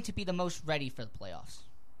is going to be the most ready for the playoffs.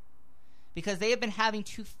 Because they have been having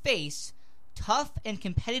to face tough and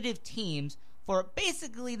competitive teams for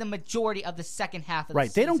basically the majority of the second half of the season.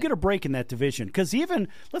 Right, they don't get a break in that division. Because even,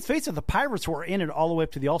 let's face it, the Pirates were in it all the way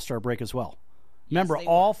up to the All-Star break as well. Remember,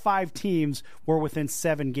 all 5 teams were within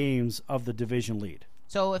 7 games of the division lead.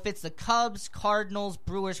 So if it's the Cubs, Cardinals,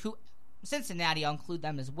 Brewers, Cincinnati, I'll include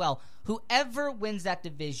them as well, whoever wins that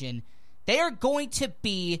division, they are going to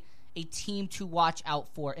be a team to watch out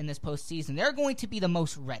for in this postseason. They're going to be the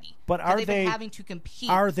most ready. But are they having to compete?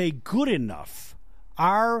 Are they good enough?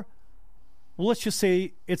 Let's just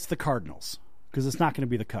say it's the Cardinals, because it's not going to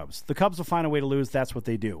be the Cubs. The Cubs will find a way to lose. That's what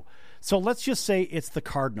they do. So let's just say it's the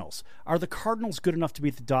Cardinals. Are the Cardinals good enough to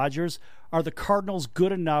beat the Dodgers? Are the Cardinals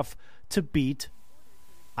good enough to beat,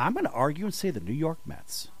 I'm going to argue and say, the New York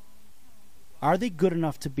Mets? Are they good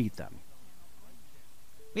enough to beat them?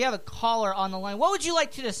 We have a caller on the line. What would you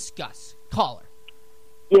like to discuss? Caller.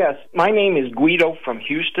 Yes, my name is Guido from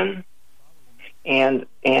Houston, and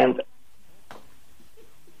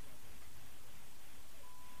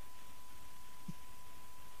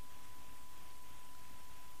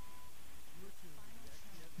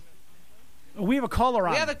we have a caller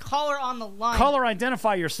on. We have a caller on the line. Caller,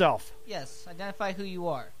 identify yourself. Yes, identify who you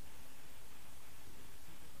are.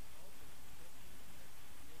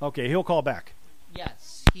 Okay, he'll call back.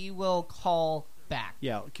 Yes, he will call back.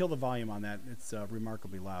 Yeah, kill the volume on that. It's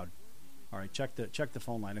remarkably loud. All right, check the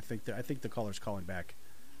phone line. I think the caller's calling back.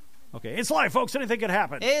 Okay, it's live, folks. Anything could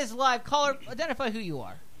happen. It is live. Caller, identify who you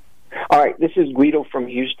are. All right, this is Guido from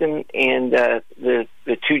Houston, and the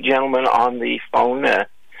 2 gentlemen on the phone,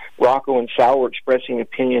 Rocco and Sal, were expressing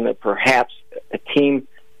opinion that perhaps a team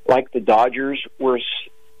like the Dodgers were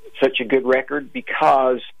such a good record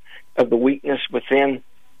because of the weakness within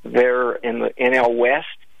there in the NL West.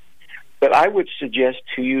 But I would suggest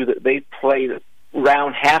to you that they played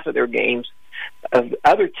around half of their games of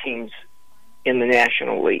other teams in the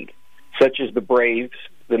National League, such as the Braves,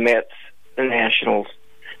 the Mets, the Nationals,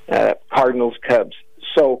 Cardinals, Cubs.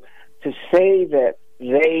 So to say that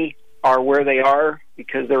they are where they are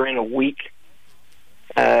because they're in a weak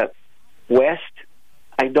West,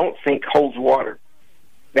 I don't think holds water.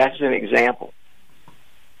 That's an example.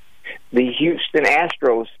 The Houston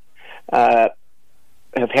Astros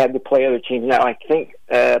have had to play other teams. Now, I think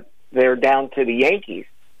they're down to the Yankees,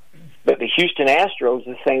 but the Houston Astros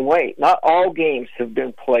the same way. Not all games have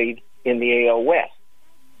been played in the AL West.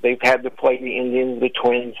 They've had to play the Indians, the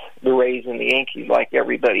Twins, the Rays, and the Yankees like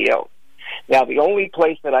everybody else. Now, the only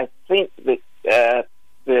place that I think that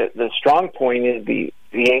the strong point is the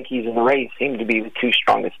Yankees and the Rays seem to be the 2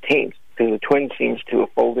 strongest teams, because the Twins seems to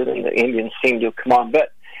have folded and the Indians seem to have come on.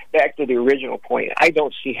 But back to the original point, I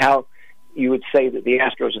don't see how you would say that the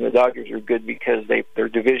Astros and the Dodgers are good because their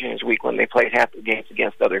division is weak when they played half the games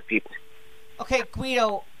against other people. Okay,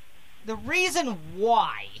 Guido, the reason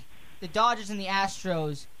why the Dodgers and the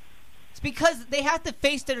Astros, it's because they have to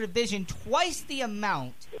face their division twice the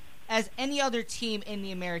amount as any other team in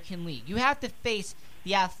the American League. You have to face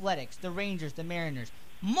the Athletics, the Rangers, the Mariners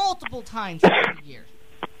multiple times throughout the year.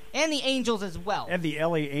 And the Angels as well. And the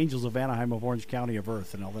L.A. Angels of Anaheim, of Orange County, of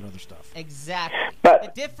Earth, and all that other stuff. Exactly. But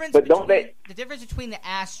the difference between the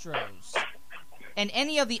Astros and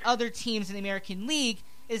any of the other teams in the American League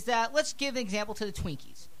is that, let's give an example to the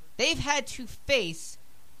Twinkies. They've had to face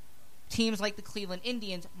teams like the Cleveland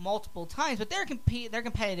Indians multiple times, but they're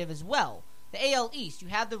competitive as well. The AL East, you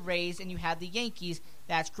have the Rays and you have the Yankees.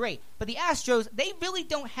 That's great. But the Astros, they really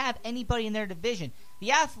don't have anybody in their division.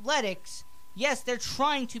 The Athletics, yes, they're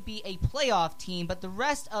trying to be a playoff team, but the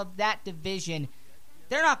rest of that division,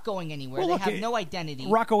 they're not going anywhere. They have no identity.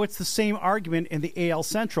 Rocco, it's the same argument in the AL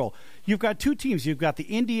Central. You've got two teams. You've got the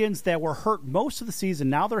Indians that were hurt most of the season.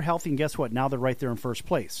 Now they're healthy, and guess what? Now they're right there in first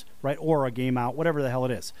place, right? Or a game out, whatever the hell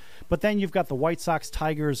it is. But then you've got the White Sox,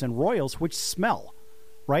 Tigers, and Royals, which smell,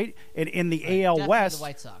 right? And in the AL West, the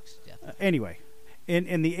White Sox. Anyway,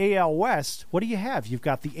 in the AL West, what do you have? You've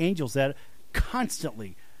got the Angels that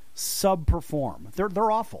constantly subperform.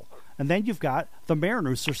 They're awful. And then you've got the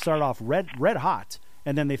Mariners who start off red hot,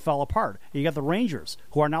 and then they fell apart. You got the Rangers,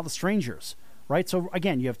 who are now the strangers, right? So,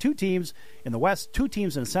 again, you have two teams in the West, two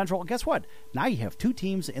teams in the Central. Guess what? Now you have two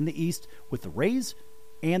teams in the East with the Rays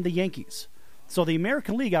and the Yankees. So the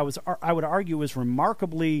American League, I would argue, is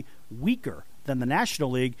remarkably weaker than the National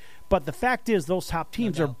League. But the fact is those top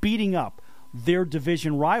teams are beating up their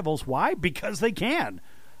division rivals. Why? Because they can.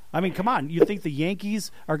 I mean, come on. You think the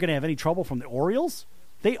Yankees are going to have any trouble from the Orioles?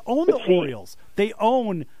 They own the Orioles. They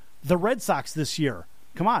own the Red Sox this year.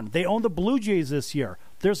 Come on. They own the Blue Jays this year.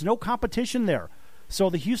 There's no competition there. So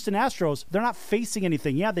the Houston Astros, they're not facing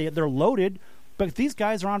anything. Yeah, they're loaded, but these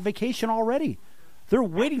guys are on vacation already. They're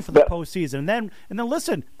waiting for the postseason. And then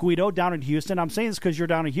listen, Guido, down in Houston, I'm saying this because you're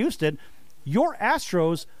down in Houston, your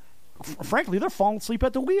Astros, frankly, they're falling asleep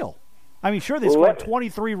at the wheel. I mean, sure, they scored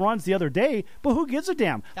 23 runs the other day, but who gives a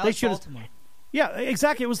damn? That was Baltimore. Yeah,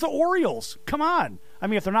 exactly. It was the Orioles. Come on. I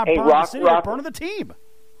mean, if they're not burning the city, they're burning the team.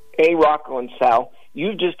 Hey, Rocco and Sal,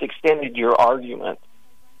 you just extended your argument.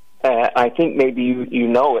 I think maybe you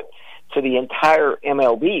know it, to the entire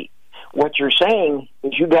MLB. What you're saying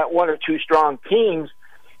is you got one or two strong teams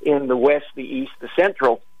in the West, the East, the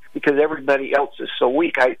Central, because everybody else is so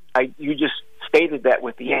weak. You just stated that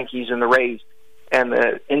with the Yankees and the Rays and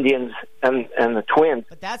the Indians and the Twins.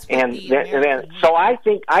 But that's so I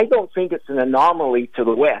don't think it's an anomaly to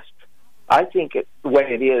the West. I think it's the way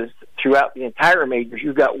it is throughout the entire majors.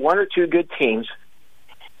 You've got one or two good teams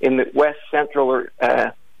in the West, Central, or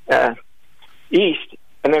East,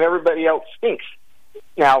 and then everybody else stinks.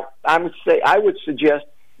 Now, I would suggest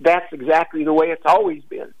that's exactly the way it's always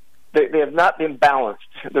been. They have not been balanced.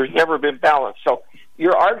 There's never been balance. So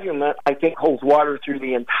your argument, I think, holds water through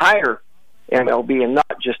the entire MLB and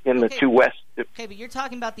not just in the two West. Okay, but you're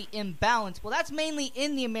talking about the imbalance. Well, that's mainly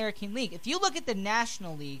in the American League. If you look at the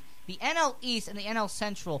National League, the NL East and the NL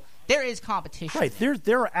Central, there is competition. Right.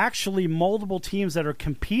 There are actually multiple teams that are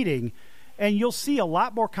competing, and you'll see a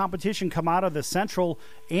lot more competition come out of the Central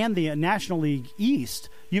and the National League East.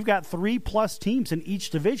 You've got 3+ teams in each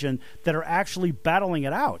division that are actually battling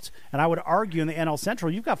it out. And I would argue in the NL Central,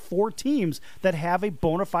 you've got 4 teams that have a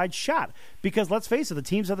bona fide shot. Because let's face it, the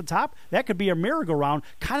teams at the top, that could be a merry-go-round,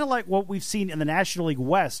 kind of like what we've seen in the National League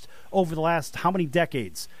West over the last how many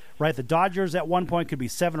decades, right? The Dodgers at one point could be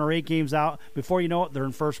 7 or 8 games out. Before you know it, they're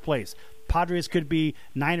in first place. Padres could be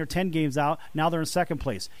 9 or 10 games out. Now they're in second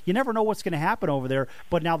place. You never know what's going to happen over there,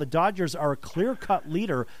 but now the Dodgers are a clear-cut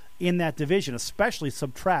leader in that division, especially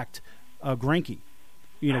subtract Greinke.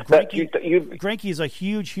 You know, Greinke is a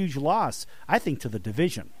huge loss, I think, to the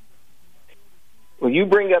division. Well, you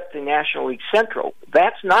bring up the National League Central.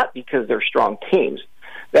 That's not because they're strong teams.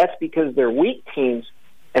 That's because they're weak teams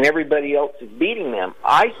and everybody else is beating them.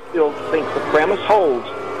 I still think the premise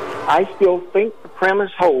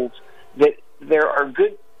holds. That there are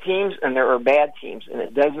good teams and there are bad teams, and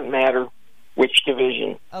it doesn't matter which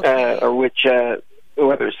division or which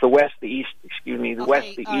whether it's the West, the East, the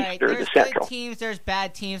West, the East, or the Central. There's good teams, there's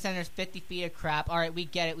bad teams, and there's 50 feet of crap. All right, we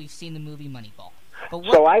get it. We've seen the movie Moneyball.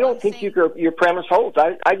 So I don't think your premise holds.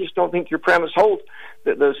 I just don't think your premise holds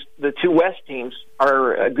that the two West teams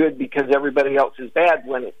are good because everybody else is bad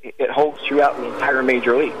when it holds throughout the entire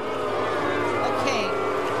major league. Okay,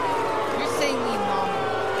 you're saying the anomaly.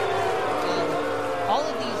 All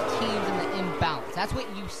of these teams in the imbalance. That's what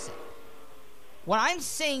you say. What I'm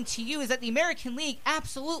saying to you is that the American League,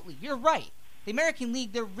 absolutely, you're right. The American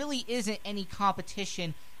League, there really isn't any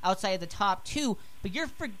competition outside of the top 2, but you're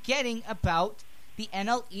forgetting about the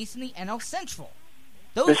NL East and the NL Central.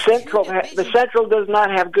 The Central does not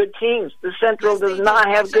have good teams. The Central does not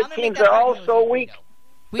have good teams. They're all so weak.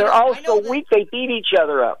 They're all so weak they beat each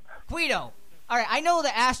other up. Guido, All right, I know the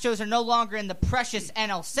Astros are no longer in the precious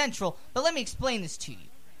NL Central, but let me explain this to you.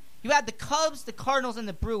 You have the Cubs, the Cardinals, and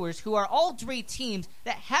the Brewers, who are all three teams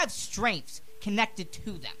that have strengths connected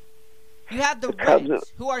to them. You have the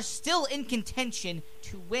Reds, who are still in contention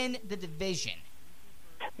to win the division.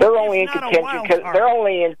 They're only in contention because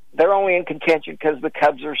they're only in contention because the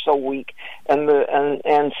Cubs are so weak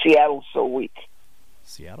and Seattle's so weak.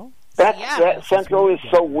 Seattle? That Central is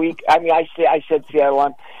so weak. I mean, I said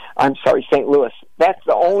Seattle. I'm sorry, St. Louis. That's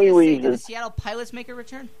the only reason. Did the Seattle Pilots make a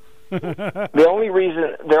return? The only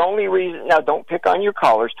reason. Now, don't pick on your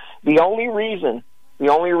callers. The only reason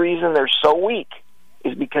they're so weak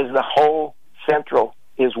is because the whole Central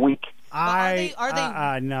is weak.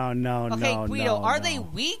 No. Okay, Guido, are they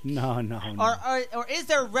weak? No. Or is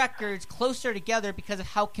their records closer together because of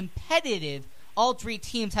how competitive all three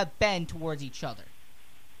teams have been towards each other?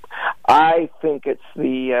 I think it's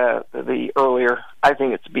the earlier. I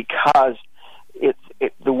think it's because it's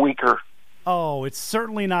the weaker. Oh, it's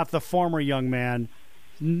certainly not the former, young man.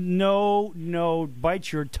 No,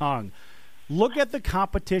 bite your tongue. Look at the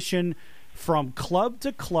competition from club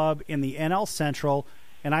to club in the NL Central,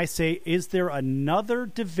 and I say, is there another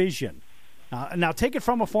division? Now, take it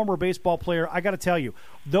from a former baseball player. I got to tell you,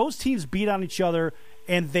 those teams beat on each other,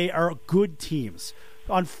 and they are good teams.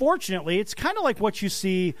 Unfortunately, it's kind of like what you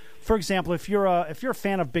see, for example, if you're a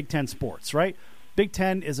fan of Big Ten sports, right? Big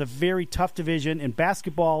Ten is a very tough division in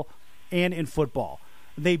basketball and in football.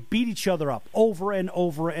 They beat each other up over and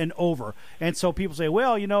over and over. And so people say,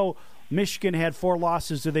 well, Michigan had 4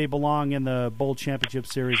 losses. Do they belong in the Bowl Championship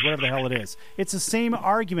Series? Whatever the hell it is. It's the same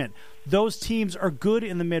argument. Those teams are good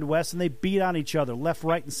in the Midwest, and they beat on each other left,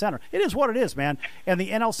 right, and center. It is what it is, man. And the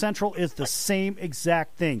NL Central is the same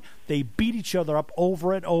exact thing. They beat each other up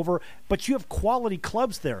over and over, but you have quality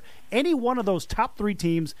clubs there. Any one of those top 3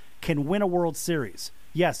 teams can win a World Series.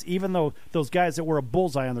 Yes, even though those guys that wear a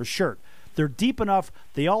bullseye on their shirt. They're deep enough.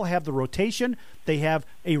 They all have the rotation. They have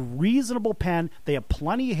a reasonable pen. They have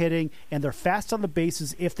plenty of hitting, and they're fast on the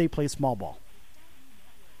bases if they play small ball.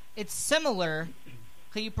 It's similar.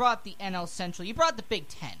 You brought the NL Central. You brought the Big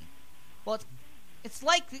Ten. Well, it's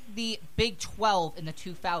like the Big 12 in the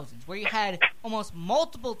 2000s, where you had almost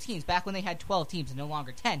multiple teams back when they had 12 teams and no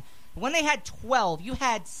longer 10. But when they had 12, you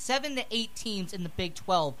had 7 to 8 teams in the Big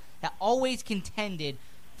 12 that always contended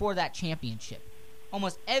for that championship.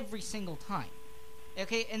 Almost every single time.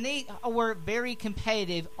 Okay, and they were very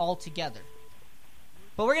competitive altogether.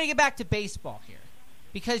 But we're going to get back to baseball here.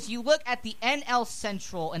 Because you look at the NL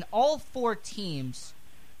Central and all 4 teams,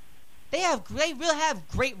 they really have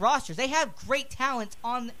great rosters. They have great talent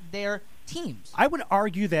on their teams. I would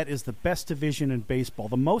argue that is the best division in baseball,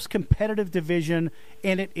 the most competitive division,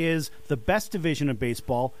 and it is the best division in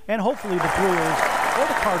baseball, and hopefully the Brewers or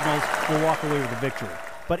the Cardinals will walk away with a victory.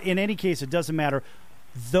 But in any case, it doesn't matter.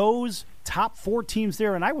 Those top 4 teams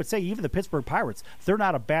there, and I would say even the Pittsburgh Pirates, they're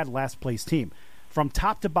not a bad last-place team. From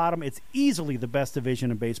top to bottom, it's easily the best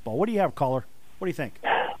division in baseball. What do you have, caller? What do you think?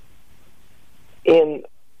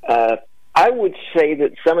 I would say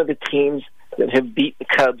that some of the teams that have beat the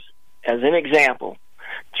Cubs, as an example,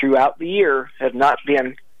 throughout the year have not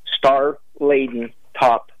been star-laden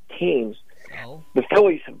top teams. Oh. The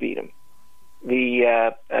Phillies have beat them.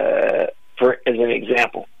 As an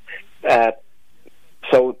example.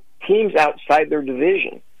 So teams outside their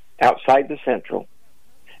division, outside the Central,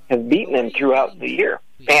 have beaten them throughout the year.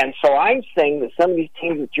 And so I'm saying that some of these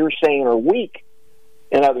teams that you're saying are weak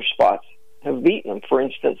in other spots have beaten them. For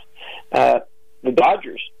instance, the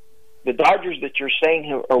Dodgers. The Dodgers that you're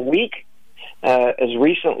saying are weak, as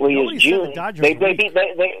recently as June, they beat.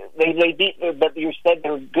 But you said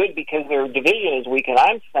they're good because their division is weak, and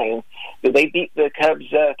I'm saying that they beat the Cubs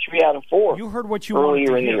 3 out of 4. You heard what you earlier wanted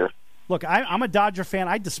to in the hear. year. Look, I'm a Dodger fan.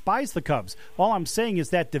 I despise the Cubs. All I'm saying is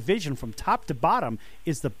that division from top to bottom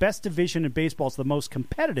is the best division in baseball. It's the most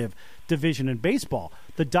competitive division in baseball.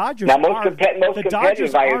 The Dodgers are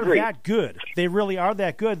that good. They really are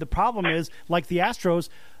that good. The problem is, like the Astros,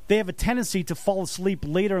 they have a tendency to fall asleep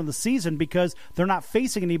later in the season because they're not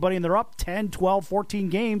facing anybody and they're up 10, 12, 14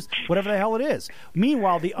 games, whatever the hell it is.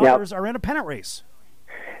 Meanwhile, the others are in a pennant race.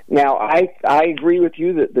 Now, I agree with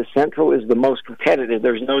you that the Central is the most competitive.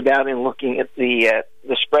 There's no doubt in looking at the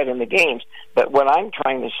spread in the games. But what I'm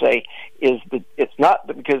trying to say is that it's not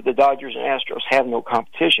because the Dodgers and Astros have no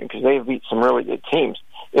competition, because they have beat some really good teams.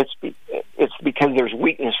 It's because there's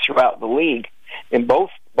weakness throughout the league in both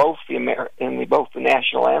the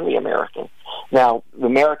National and the American. Now, the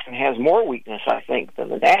American has more weakness, I think, than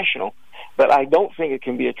the National, but I don't think it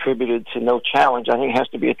can be attributed to no challenge. I think it has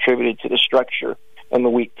to be attributed to the structure and the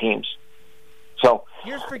weak teams. So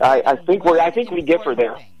I think we differ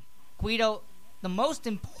there. Guido, the most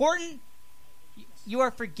important you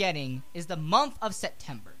are forgetting is the month of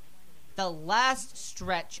September, the last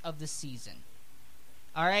stretch of the season.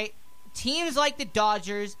 All right? Teams like the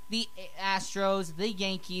Dodgers, the Astros, the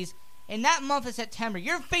Yankees, in that month of September,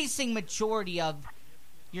 you're facing majority of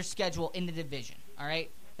your schedule in the division. All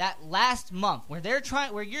right? That last month where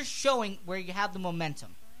you're showing where you have the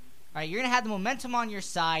momentum. All right? You're going to have the momentum on your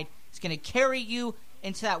side. It's going to carry you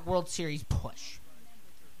into that World Series push.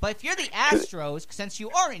 But if you're the Astros, since you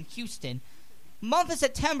are in Houston, month of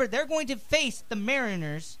September, they're going to face the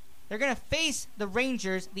Mariners. They're going to face the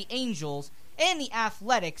Rangers, the Angels, and the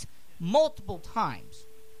Athletics multiple times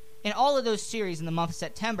in all of those series in the month of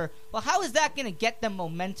September. Well, how is that going to get them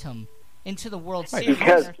momentum into the World Series?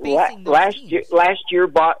 Because last year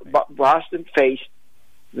Boston faced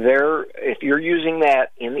if you're using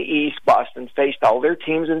that in the East, Boston faced all their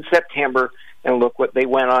teams in September, and look what they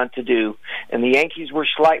went on to do. And the Yankees were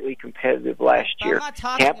slightly competitive last year.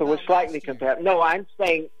 Tampa was slightly competitive. No, I'm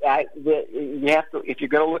saying you have to. If you're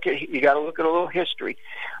going to look at, you got to look at a little history.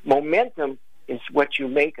 Momentum is what you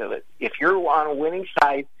make of it. If you're on a winning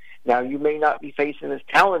side, now you may not be facing as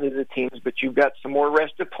talented as teams, but you've got some more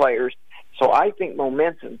rested players. So I think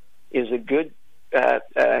momentum is a good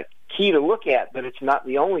key to look at, but it's not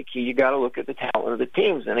the only key. You got to look at the talent of the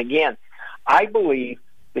teams. And again, I believe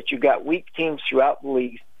that you've got weak teams throughout the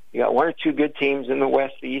leagues. You got one or two good teams in the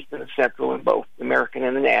West, the East, and the Central, in both the American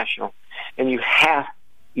and the National. And you have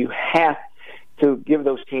to give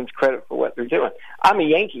those teams credit for what they're doing. I'm a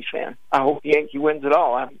Yankees fan. I hope the Yankee wins it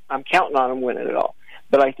all. I'm counting on them winning it all.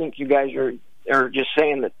 But I think you guys are just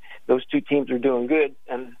saying that those two teams are doing good,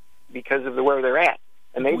 and because of where they're at.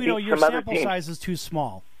 And they beat your some other sample teams. size is too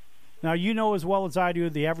small. Now, you know as well as I do,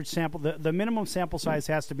 the average sample, the minimum sample size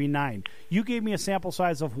has to be 9. You gave me a sample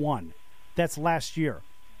size of 1. That's last year.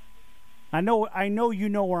 I know you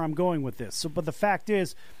know where I'm going with this. So, but the fact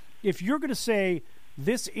is, if you're going to say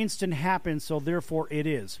this instant happened, so therefore it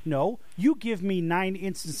is. No, you give me 9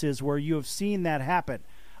 instances where you have seen that happen.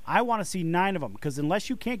 I want to see 9 of them, because unless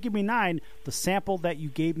you can't give me 9, the sample that you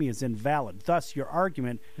gave me is invalid. Thus, your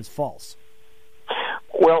argument is false.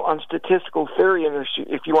 Well, on statistical theory, and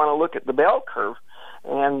if you want to look at the bell curve,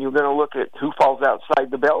 and you're going to look at who falls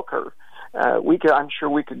outside the bell curve, I'm sure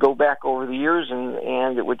we could go back over the years,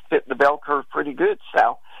 and it would fit the bell curve pretty good,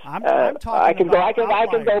 Sal. I'm talking I can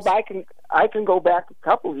go back a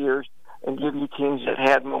couple of years and give you teams that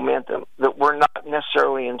had momentum that were not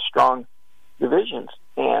necessarily in strong divisions,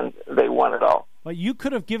 and they won it all. But you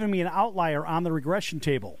could have given me an outlier on the regression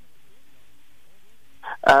table.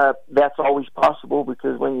 That's always possible,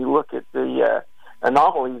 because when you look at the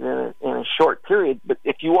anomalies in a short period, but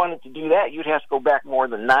if you wanted to do that, you'd have to go back more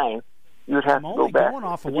than 9. You'd have to go back. Going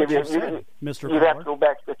off of what you said, Mr. You'd have to go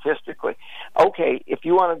back statistically. Okay, if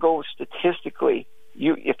you want to go statistically,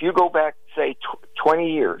 if you go back, say,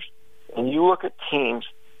 20 years, and you look at teams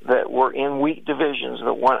that were in weak divisions,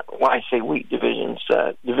 when I say weak divisions,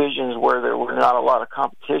 divisions where there were not a lot of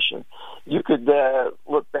competition, you could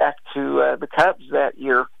look back to the Cubs that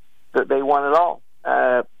year that they won it all.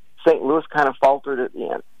 St. Louis kind of faltered at the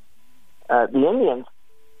end. The Indians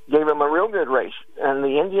gave them a real good race, and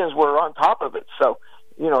the Indians were on top of it. So,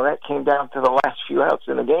 that came down to the last few outs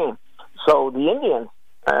in the game. So the Indians,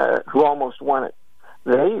 who almost won it,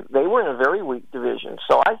 they were in a very weak division.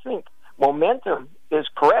 So I think momentum is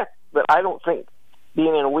correct, but I don't think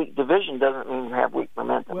being in a weak division doesn't mean you have weak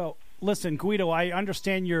momentum. Well, listen, Guido, I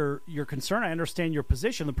understand your concern. I understand your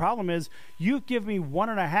position. The problem is you give me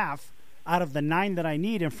 1.5 out of the 9 that I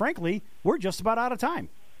need, and frankly, we're just about out of time.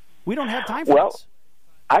 We don't have time for this.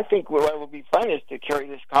 I think what will be fun is to carry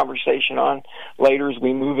this conversation on later as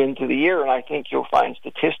we move into the year, and I think you'll find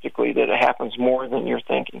statistically that it happens more than you're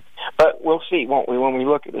thinking. But we'll see, won't we, when we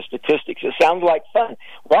look at the statistics. It sounds like fun.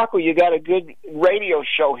 Rocco, you got a good radio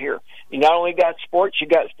show here. You not only got sports, you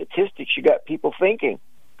got statistics, you got people thinking.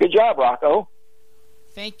 Good job, Rocco.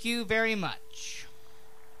 Thank you very much.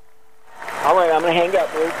 All right, I'm going to hang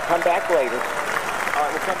up. We'll come back later. All right,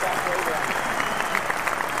 we'll come back later.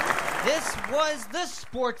 This was the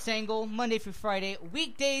Sports Angle, Monday through Friday,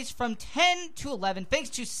 weekdays from 10 to 11. Thanks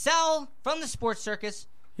to Sal from the Sports Circus.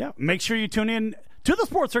 Yeah, make sure you tune in to the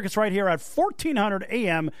Sports Circus right here at 1400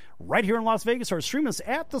 AM, right here in Las Vegas, or stream us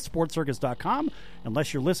at thesportscircus.com.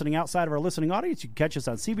 Unless you're listening outside of our listening audience, you can catch us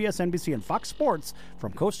on CBS, NBC, and Fox Sports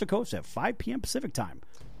from coast to coast at 5 p.m. Pacific time.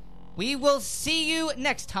 We will see you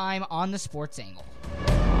next time on the Sports Angle.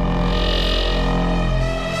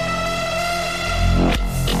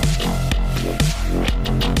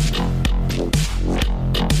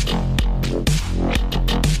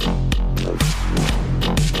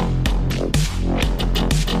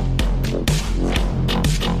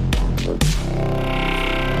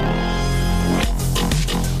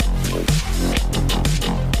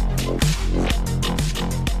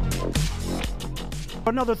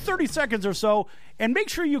 another 30 seconds or so, and make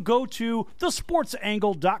sure you go to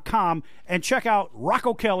thesportsangle.com and check out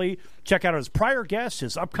Rocco Kelly, check out his prior guests,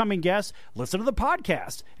 his upcoming guests, listen to the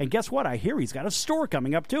podcast. And guess what? I hear he's got a store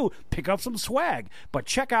coming up too. Pick up some swag. But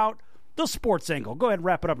check out The Sports Angle. Go ahead and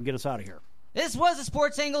wrap it up and get us out of here. This was The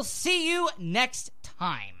Sports Angle. See you next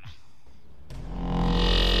time.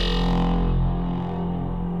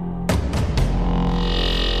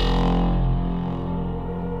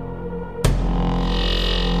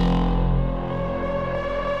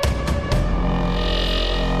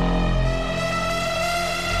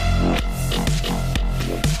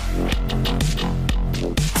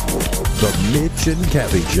 The Mitch and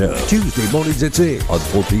Kathy Show. Tuesday mornings at 6 on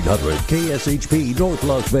 1400 KSHP North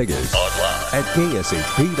Las Vegas. Online at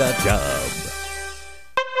KSHP.com.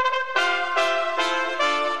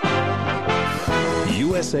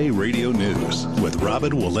 USA Radio News with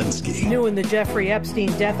Robin Walensky. New in the Jeffrey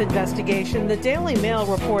Epstein death investigation, the Daily Mail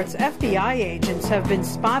reports FBI agents have been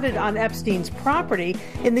spotted on Epstein's property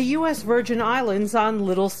in the U.S. Virgin Islands on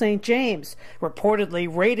Little St. James, reportedly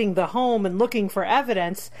raiding the home and looking for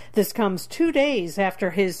evidence. This comes 2 days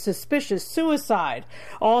after his suspicious suicide.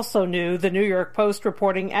 Also new, the New York Post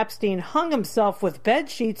reporting Epstein hung himself with bed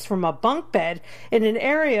sheets from a bunk bed in an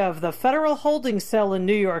area of the federal holding cell in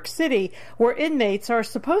New York City where inmates are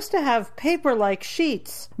supposed to have paper-like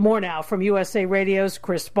sheets. More now from USA Radio's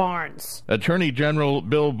Chris Barnes. Attorney General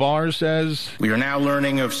Bill Barr says, "We are now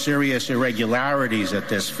learning of serious irregularities at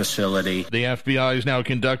this facility. The FBI is now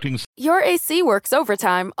conducting..." Your AC works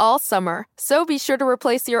overtime all summer, so be sure to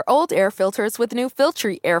replace your old air filters with new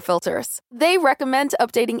Filtry air filters. They recommend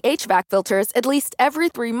updating HVAC filters at least every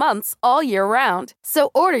 3 months all year round.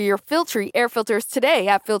 So order your Filtry air filters today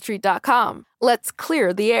at Filtry.com. Let's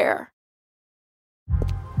clear the air.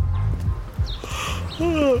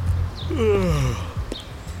 The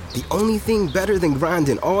only thing better than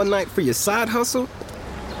grinding all night for your side hustle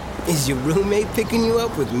is your roommate picking you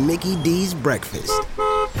up with Mickey D's breakfast.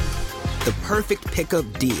 The perfect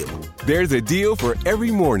pickup deal. There's a deal for every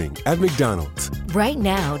morning at McDonald's. Right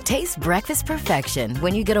now, taste breakfast perfection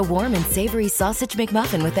when you get a warm and savory sausage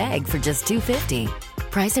McMuffin with egg for just $2.50.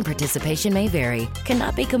 Price and participation may vary.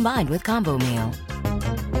 Cannot be combined with combo meal.